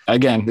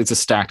again, it's a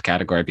stacked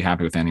category. I'd be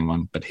happy with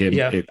anyone, but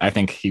him, I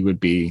think he would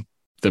be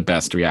the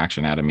best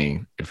reaction out of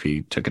me if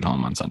he took it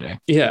home on Sunday.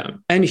 Yeah.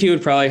 And he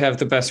would probably have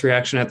the best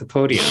reaction at the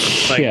podium.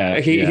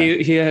 Like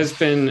he has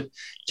been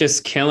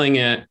just killing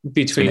it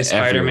between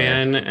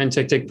Spider-Man and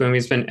Tick, Tick, Boom.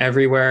 He's been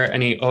everywhere,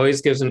 and he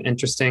always gives an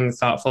interesting,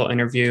 thoughtful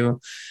interview.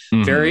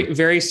 Very,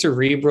 very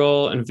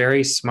cerebral and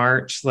very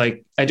smart.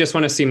 Like, I just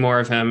want to see more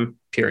of him,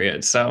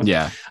 period. So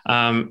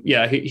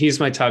he's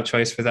my top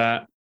choice for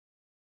that.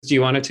 Do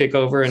you want to take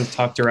over and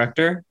talk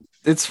director?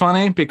 It's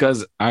funny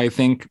because I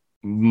think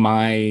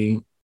my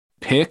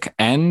pick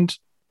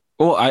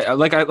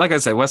like I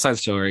said, West Side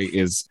Story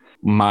is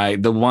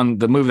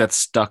the movie that's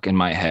stuck in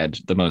my head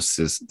the most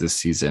this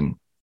season.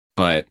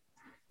 But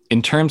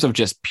in terms of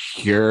just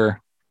pure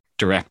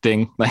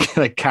directing,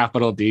 like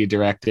capital D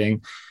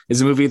directing, is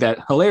a movie that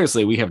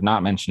hilariously we have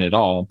not mentioned at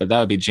all, but that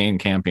would be Jane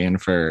Campion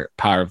for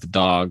Power of the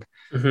Dog.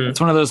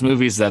 It's one of those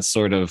movies that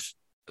sort of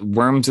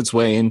worms its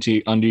way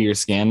under your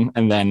skin,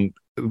 and then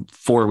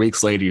 4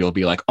 weeks later you'll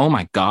be like, oh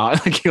my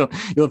god, like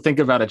you'll think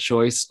about a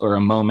choice or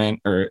a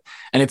moment, and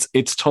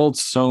it's told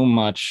so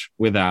much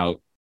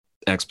without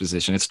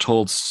exposition. It's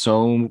told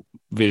so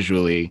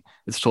visually,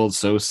 it's told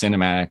so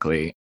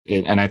cinematically,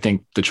 and I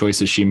think the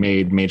choices she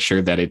made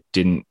sure that it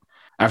didn't,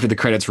 after the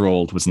credits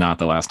rolled, was not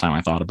the last time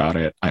I thought about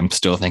it. I'm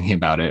still thinking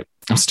about it.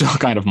 I'm still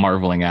kind of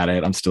marveling at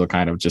it. I'm still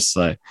kind of just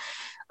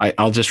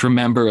I'll just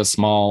remember a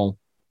small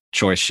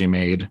choice she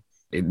made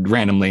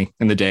randomly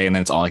in the day, and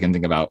then it's all I can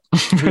think about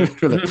for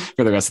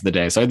the rest of the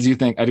day. So I do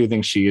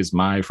think she is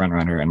my front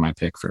runner and my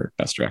pick for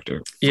Best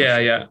Director.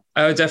 Yeah,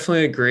 I would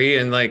definitely agree.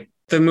 And like,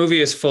 the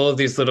movie is full of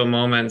these little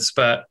moments,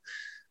 but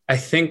I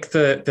think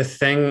the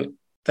thing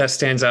that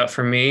stands out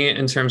for me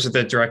in terms of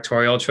the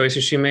directorial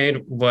choices she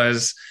made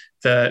was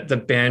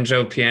the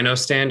banjo piano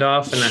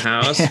standoff in the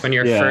house when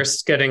you're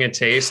first getting a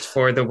taste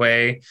for the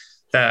way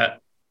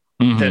that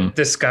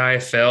this guy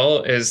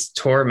Phil is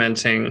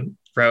tormenting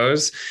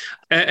Rose.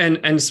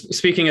 And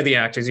speaking of the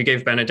actors, you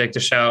gave Benedict a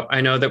shout.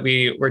 I know that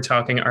we were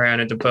talking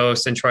Ariana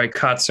DeBose and Troy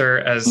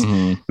Kotsur as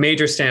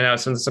major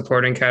standouts in the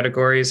supporting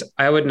categories.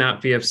 I would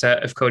not be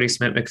upset if Cody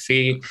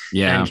Smith-McPhee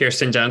and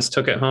Kirsten Dunst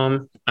took it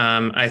home.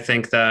 I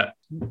think that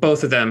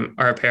both of them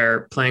are a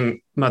pair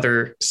playing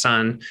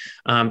mother-son.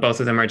 Both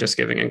of them are just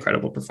giving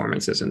incredible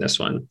performances in this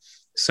one.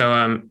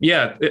 So,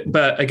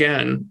 but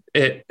again,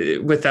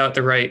 without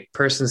the right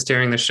person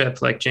steering the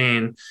ship like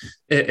Jane,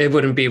 it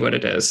wouldn't be what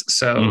it is.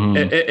 So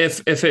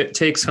if it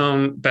takes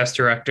home Best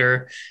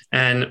Director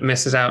and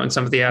misses out in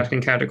some of the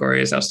acting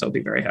categories, I'll still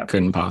be very happy.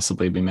 Couldn't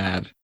possibly be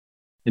mad.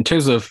 In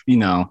terms of,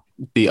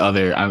 the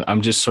other,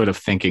 I'm just sort of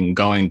thinking,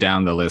 going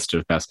down the list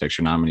of Best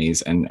Picture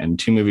nominees and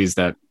two movies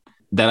that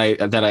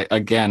I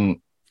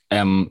again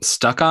am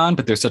stuck on,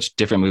 but they're such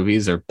different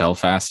movies, are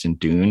Belfast and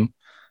Dune.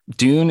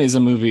 Dune is a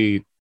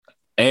movie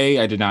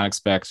I did not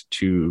expect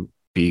to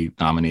be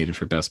nominated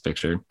for Best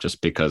Picture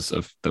just because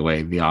of the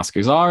way the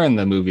Oscars are and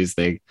the movies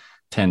they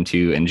tend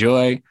to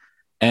enjoy.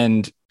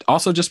 And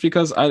also just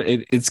because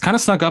it's kind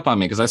of snuck up on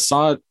me because I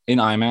saw it in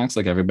IMAX,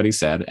 like everybody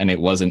said, and it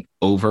was an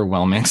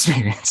overwhelming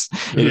experience.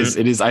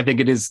 I think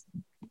it is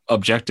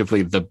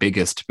objectively the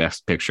biggest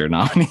Best Picture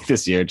nominee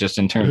this year, just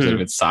in terms of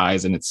its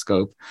size and its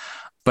scope.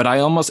 But I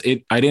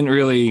didn't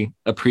really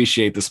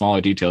appreciate the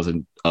smaller details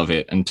of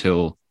it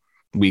until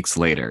weeks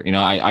later.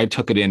 I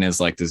took it in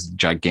as like this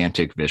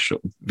gigantic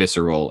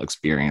visceral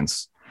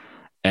experience,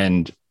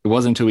 and it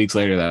wasn't 2 weeks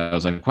later that I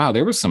was like, wow,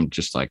 there was some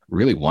just like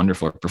really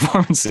wonderful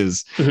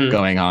performances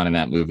going on in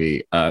that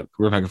movie.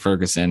 Rebecca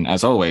Ferguson,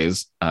 as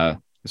always,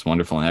 is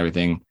wonderful in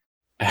everything.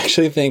 I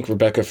actually think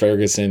Rebecca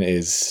Ferguson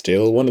is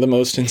still one of the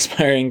most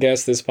inspiring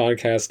guests this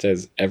podcast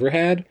has ever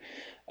had.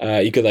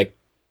 You could like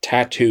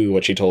tattoo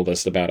what she told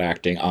us about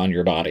acting on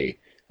your body,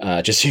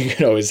 just so you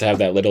could always have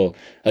that little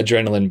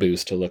adrenaline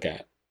boost to look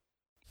at.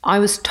 I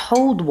was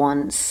told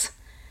once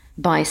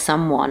by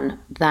someone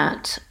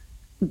that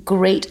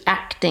great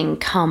acting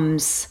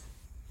comes,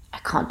 I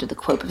can't do the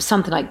quote, but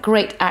something like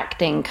great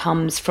acting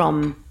comes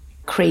from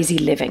crazy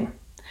living.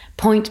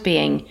 Point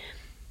being,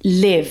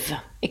 live,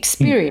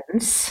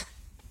 experience,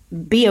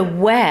 be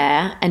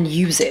aware and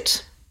use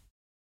it.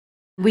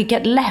 We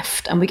get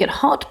left and we get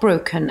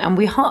heartbroken and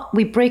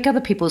we break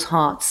other people's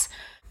hearts.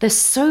 There's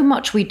so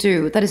much we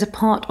do that is a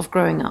part of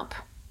growing up.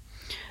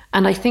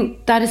 And I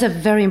think that is a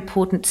very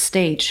important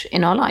stage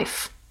in our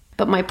life.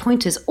 But my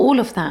point is, all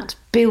of that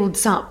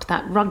builds up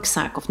that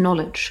rucksack of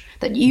knowledge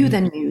that you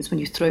then use when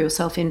you throw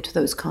yourself into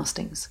those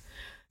castings.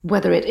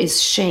 Whether it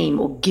is shame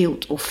or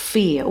guilt or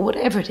fear or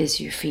whatever it is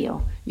you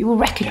feel, you will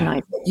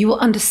recognize it. You will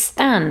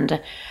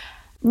understand.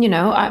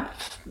 My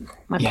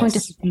point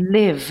is,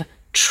 live,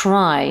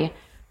 try,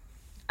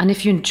 and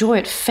if you enjoy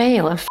it,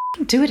 fail and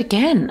do it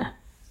again.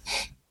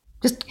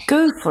 Just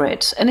go for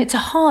it. And it's a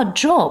hard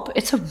job.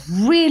 It's a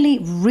really,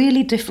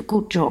 really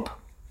difficult job.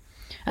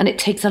 And it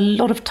takes a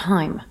lot of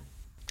time.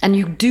 And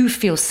you do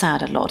feel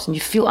sad a lot and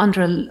you feel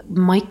under a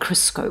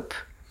microscope.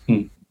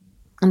 And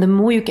the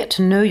more you get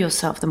to know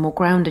yourself, the more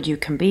grounded you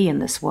can be in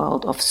this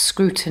world of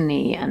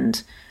scrutiny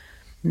and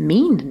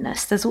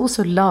meanness. There's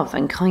also love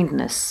and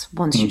kindness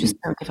once you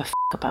just don't give a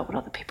about what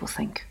other people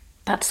think.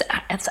 That's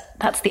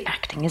the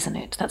acting, isn't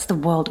it? That's the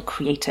world of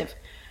creative.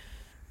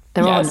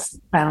 There are no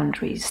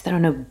boundaries. There are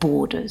no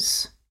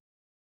borders.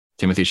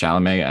 Timothée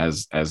Chalamet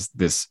as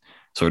this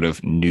sort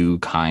of new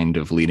kind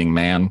of leading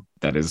man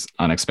that is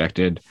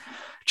unexpected.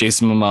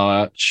 Jason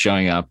Momoa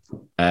showing up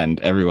and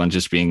everyone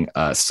just being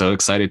so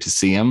excited to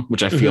see him,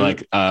 which I feel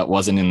like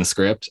wasn't in the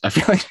script. I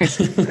feel like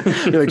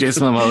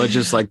Jason Momoa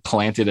just like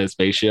planted a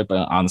spaceship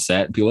on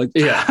set. People like,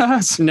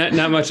 yes.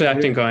 Not much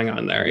acting going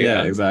on there.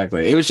 Yeah,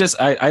 exactly. It was just,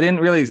 I didn't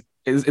really,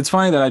 it's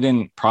funny that I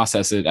didn't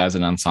process it as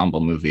an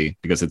ensemble movie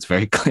because it's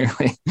very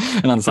clearly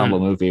an ensemble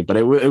movie, but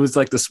it was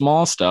like the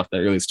small stuff that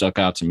really stuck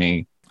out to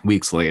me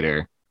weeks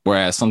later.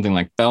 Whereas something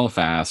like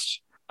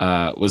Belfast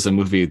was a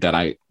movie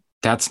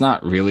that's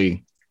not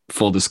really,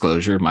 full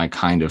disclosure, my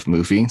kind of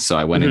movie. So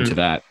I went into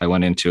that. I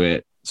went into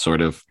it sort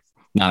of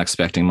not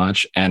expecting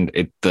much. And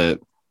the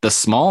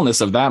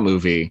smallness of that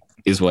movie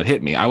is what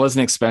hit me. I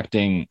wasn't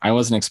expecting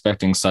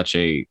such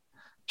a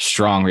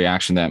strong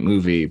reaction to that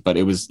movie, but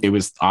it was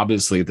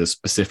obviously the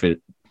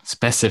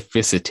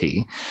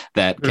specificity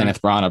that Kenneth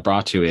Branagh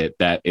brought to it,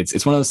 that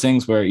it's one of those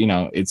things where,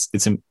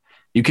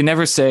 you can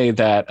never say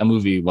that a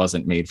movie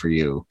wasn't made for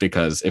you,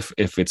 because if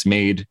it's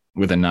made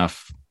with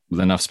enough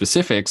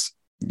specifics,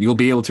 you'll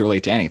be able to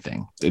relate to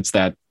anything. It's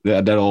that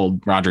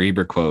old Roger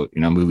Ebert quote,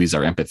 movies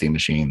are empathy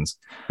machines.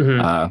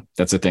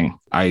 That's the thing.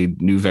 I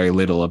knew very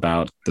little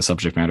about the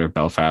subject matter of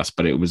Belfast,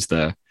 but it was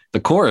the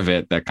core of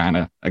it that kind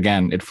of,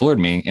 again, it floored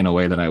me in a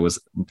way that I was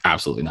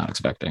absolutely not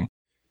expecting.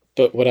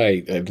 But what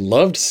I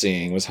loved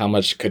seeing was how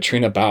much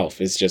Katrina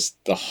Balfe is just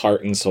the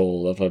heart and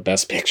soul of a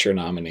Best Picture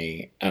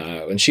nominee.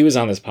 When she was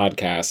on this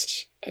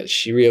podcast,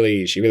 she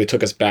really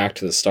took us back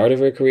to the start of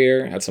her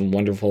career, had some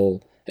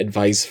wonderful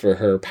advice for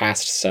her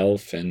past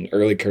self and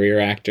early career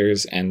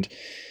actors. And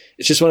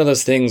it's just one of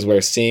those things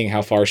where seeing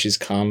how far she's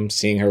come,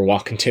 seeing her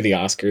walk into the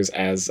Oscars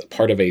as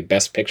part of a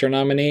Best Picture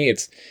nominee,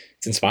 it's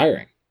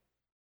inspiring.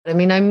 I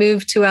mean, I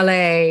moved to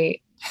LA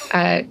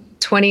at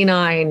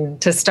 29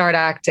 to start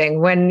acting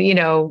when, you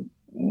know,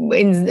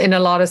 in a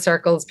lot of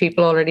circles,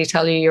 people already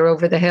tell you you're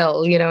over the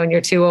hill, you know, and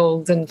you're too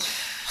old. And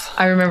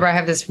I remember I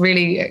have this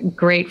really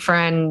great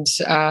friend,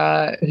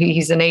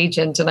 he's an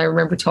agent, and I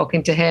remember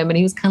talking to him and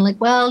he was kind of like,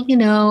 well, you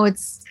know,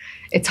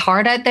 it's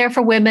hard out there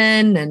for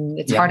women, and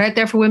it's hard out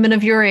there for women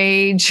of your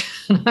age.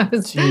 And I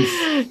was,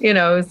 you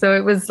know, so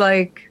it was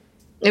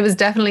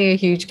definitely a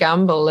huge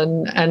gamble.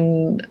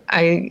 And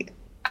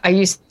I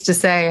used to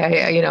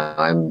say, you know,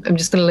 I'm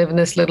just going to live in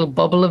this little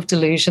bubble of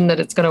delusion that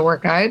it's going to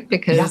work out,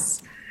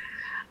 because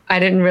I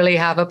didn't really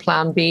have a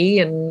plan B,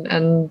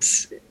 and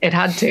it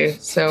had to.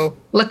 So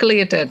luckily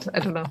it did. I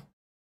don't know.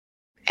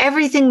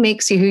 Everything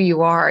makes you who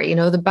you are, you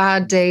know, the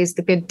bad days,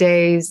 the good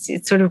days,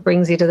 it sort of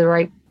brings you to the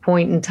right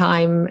point in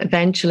time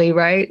eventually,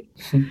 right?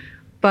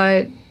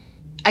 But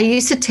I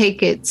used to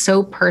take it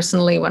so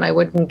personally when I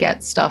wouldn't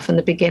get stuff in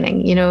the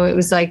beginning. You know, it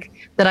was like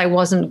that I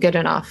wasn't good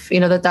enough, you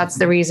know, that's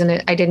the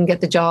reason I didn't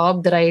get the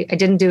job, that I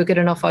didn't do a good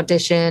enough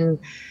audition.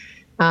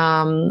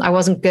 I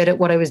wasn't good at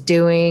what I was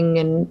doing.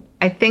 And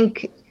I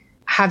think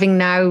having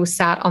now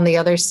sat on the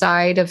other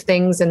side of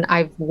things and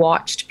I've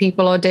watched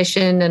people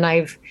audition,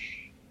 and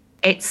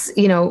it's,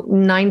 you know,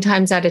 9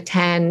 times out of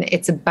 10,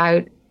 it's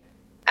about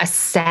a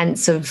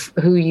sense of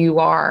who you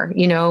are.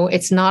 You know,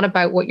 it's not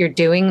about what you're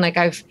doing. Like,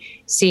 I've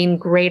seen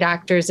great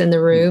actors in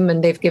the room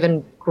and they've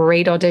given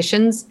great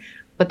auditions,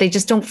 but they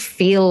just don't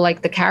feel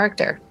like the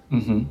character.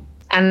 Mm-hmm.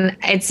 And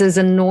it's as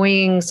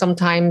annoying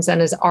sometimes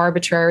and as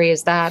arbitrary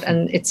as that.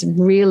 And it's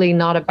really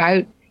not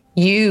about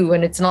you,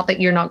 and it's not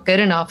that you're not good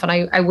enough. And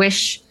I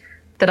wish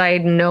that I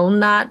had known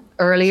that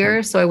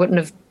earlier, so I wouldn't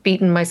have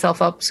beaten myself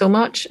up so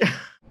much.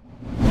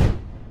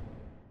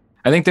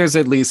 I think there's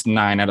at least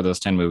 9 out of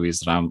those 10 movies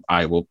that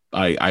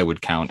I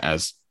would count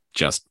as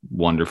just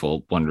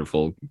wonderful,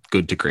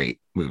 good to great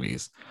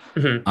movies.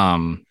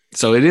 Mm-hmm.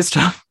 So it is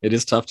tough. It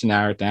is tough to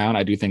narrow it down.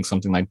 I do think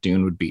something like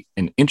Dune would be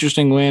an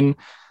interesting win.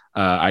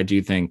 I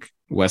do think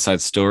West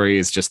Side Story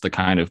is just the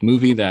kind of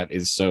movie that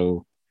is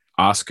so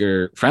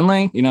Oscar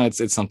friendly. You know,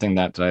 it's something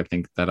that I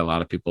think that a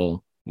lot of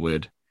people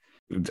would.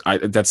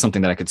 That's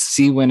something that I could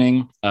see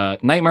winning.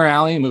 Nightmare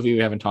Alley, a movie we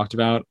haven't talked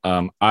about.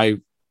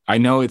 I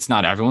know it's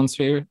not everyone's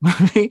favorite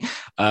movie.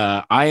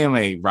 I am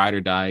a ride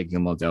or die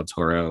Guillermo del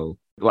Toro.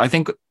 Well, I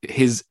think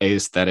his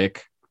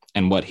aesthetic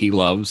and what he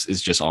loves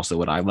is just also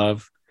what I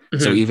love.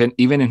 Mm-hmm. So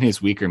even in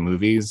his weaker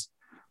movies,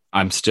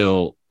 I'm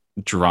still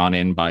drawn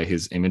in by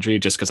his imagery,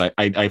 just because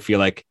I feel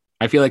like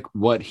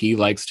what he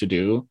likes to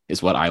do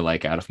is what I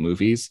like out of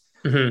movies.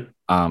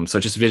 Mm-hmm. So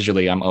just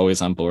visually, I'm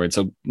always on board.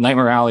 So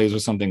Nightmare Alley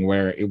was something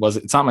where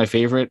it's not my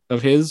favorite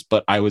of his,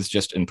 but I was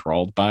just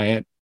enthralled by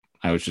it.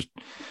 I was just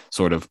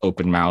sort of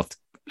open mouthed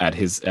at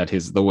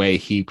the way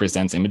he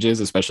presents images,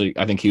 especially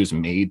I think he was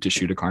made to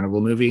shoot a carnival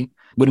movie.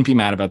 Wouldn't be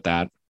mad about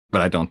that, but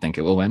I don't think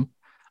it will win.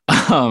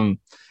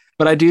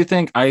 But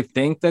I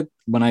think that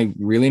when I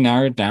really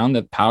narrow it down,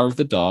 that Power of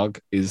the Dog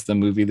is the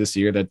movie this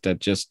year that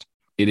just,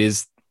 it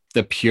is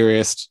the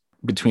purest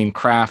between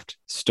craft,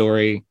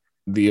 story,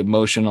 the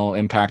emotional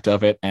impact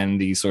of it,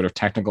 and the sort of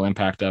technical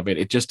impact of it.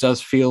 It just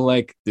does feel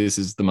like this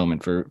is the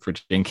moment for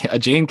a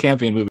Jane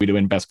Campion movie to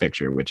win Best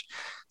Picture, which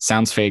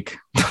sounds fake,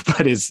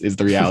 but is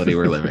the reality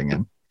we're living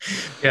in.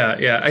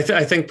 Yeah. I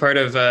think part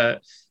of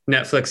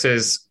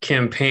Netflix's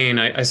campaign,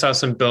 I saw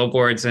some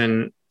billboards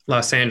in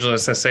Los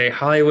Angeles that say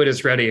Hollywood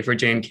is ready for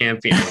Jane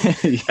Campion,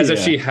 as if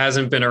she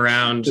hasn't been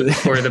around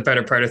for the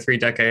better part of 3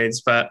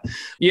 decades. But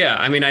yeah,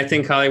 I mean, I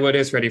think Hollywood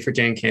is ready for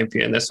Jane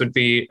Campion. This would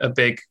be a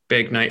big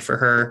night for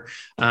her.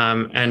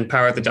 And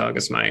Power of the Dog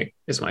is my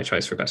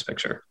choice for Best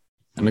Picture.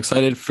 I'm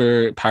excited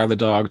for Power of the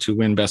Dog to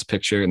win Best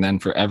Picture, and then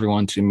for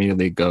everyone to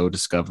immediately go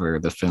discover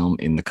the film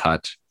In the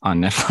Cut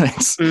on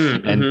Netflix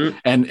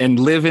and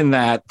live in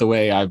that the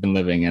way I've been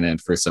living in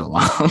it for so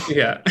long.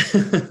 Yeah.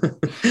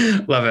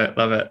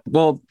 Love it.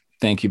 Well,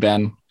 thank you,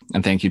 Ben.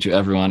 And thank you to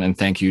everyone. And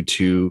thank you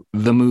to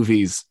the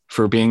movies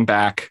for being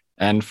back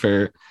and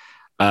for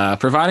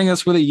providing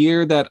us with a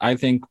year that I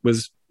think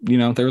was, you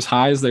know, there was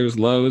highs, there was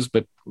lows,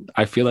 but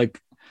I feel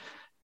like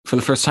for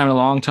the first time in a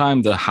long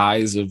time, the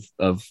highs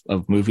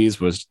of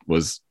movies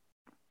was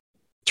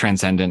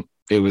transcendent.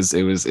 It was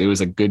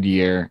a good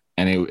year,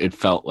 and it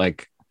felt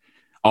like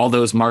all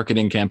those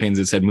marketing campaigns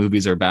that said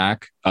movies are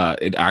back.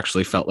 It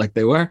actually felt like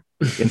they were.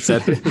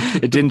 Instead,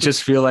 it didn't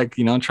just feel like,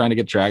 you know, trying to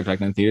get dragged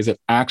back in the theaters. It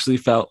actually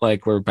felt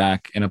like we're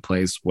back in a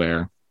place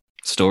where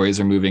stories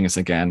are moving us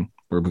again.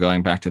 We're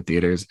going back to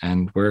theaters,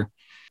 and we're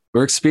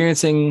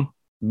experiencing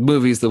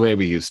movies the way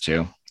we used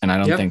to. And I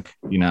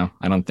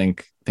don't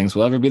think things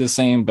will ever be the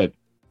same, but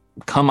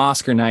come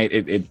Oscar night,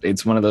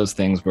 it's one of those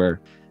things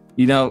where,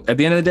 you know, at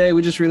the end of the day,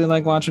 we just really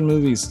like watching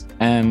movies,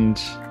 and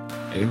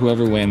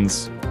whoever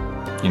wins,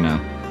 you know,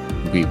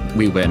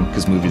 we win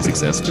because movies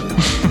exist.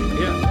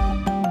 Yeah.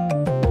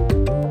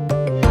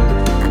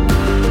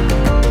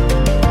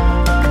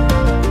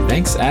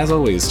 Thanks, as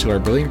always, to our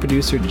brilliant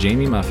producer,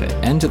 Jamie Muffett,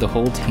 and to the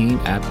whole team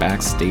at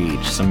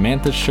Backstage,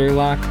 Samantha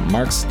Sherlock,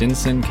 Mark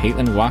Stinson,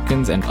 Caitlin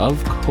Watkins, and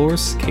of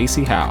course,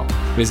 Casey Howe.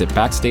 Visit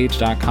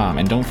Backstage.com,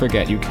 and don't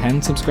forget, you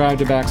can subscribe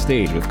to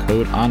Backstage with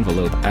code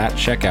ENVELOPE at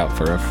checkout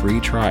for a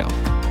free trial.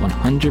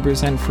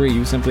 100% free,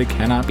 you simply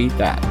cannot beat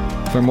that.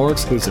 For more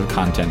exclusive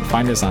content,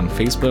 find us on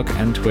Facebook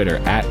and Twitter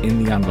at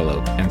In the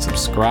Envelope, and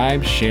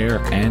subscribe, share,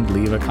 and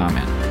leave a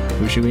comment.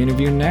 Who should we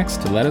interview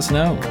next? Let us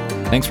know.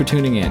 Thanks for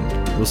tuning in.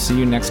 We'll see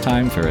you next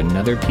time for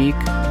another peek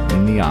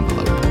in the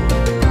envelope.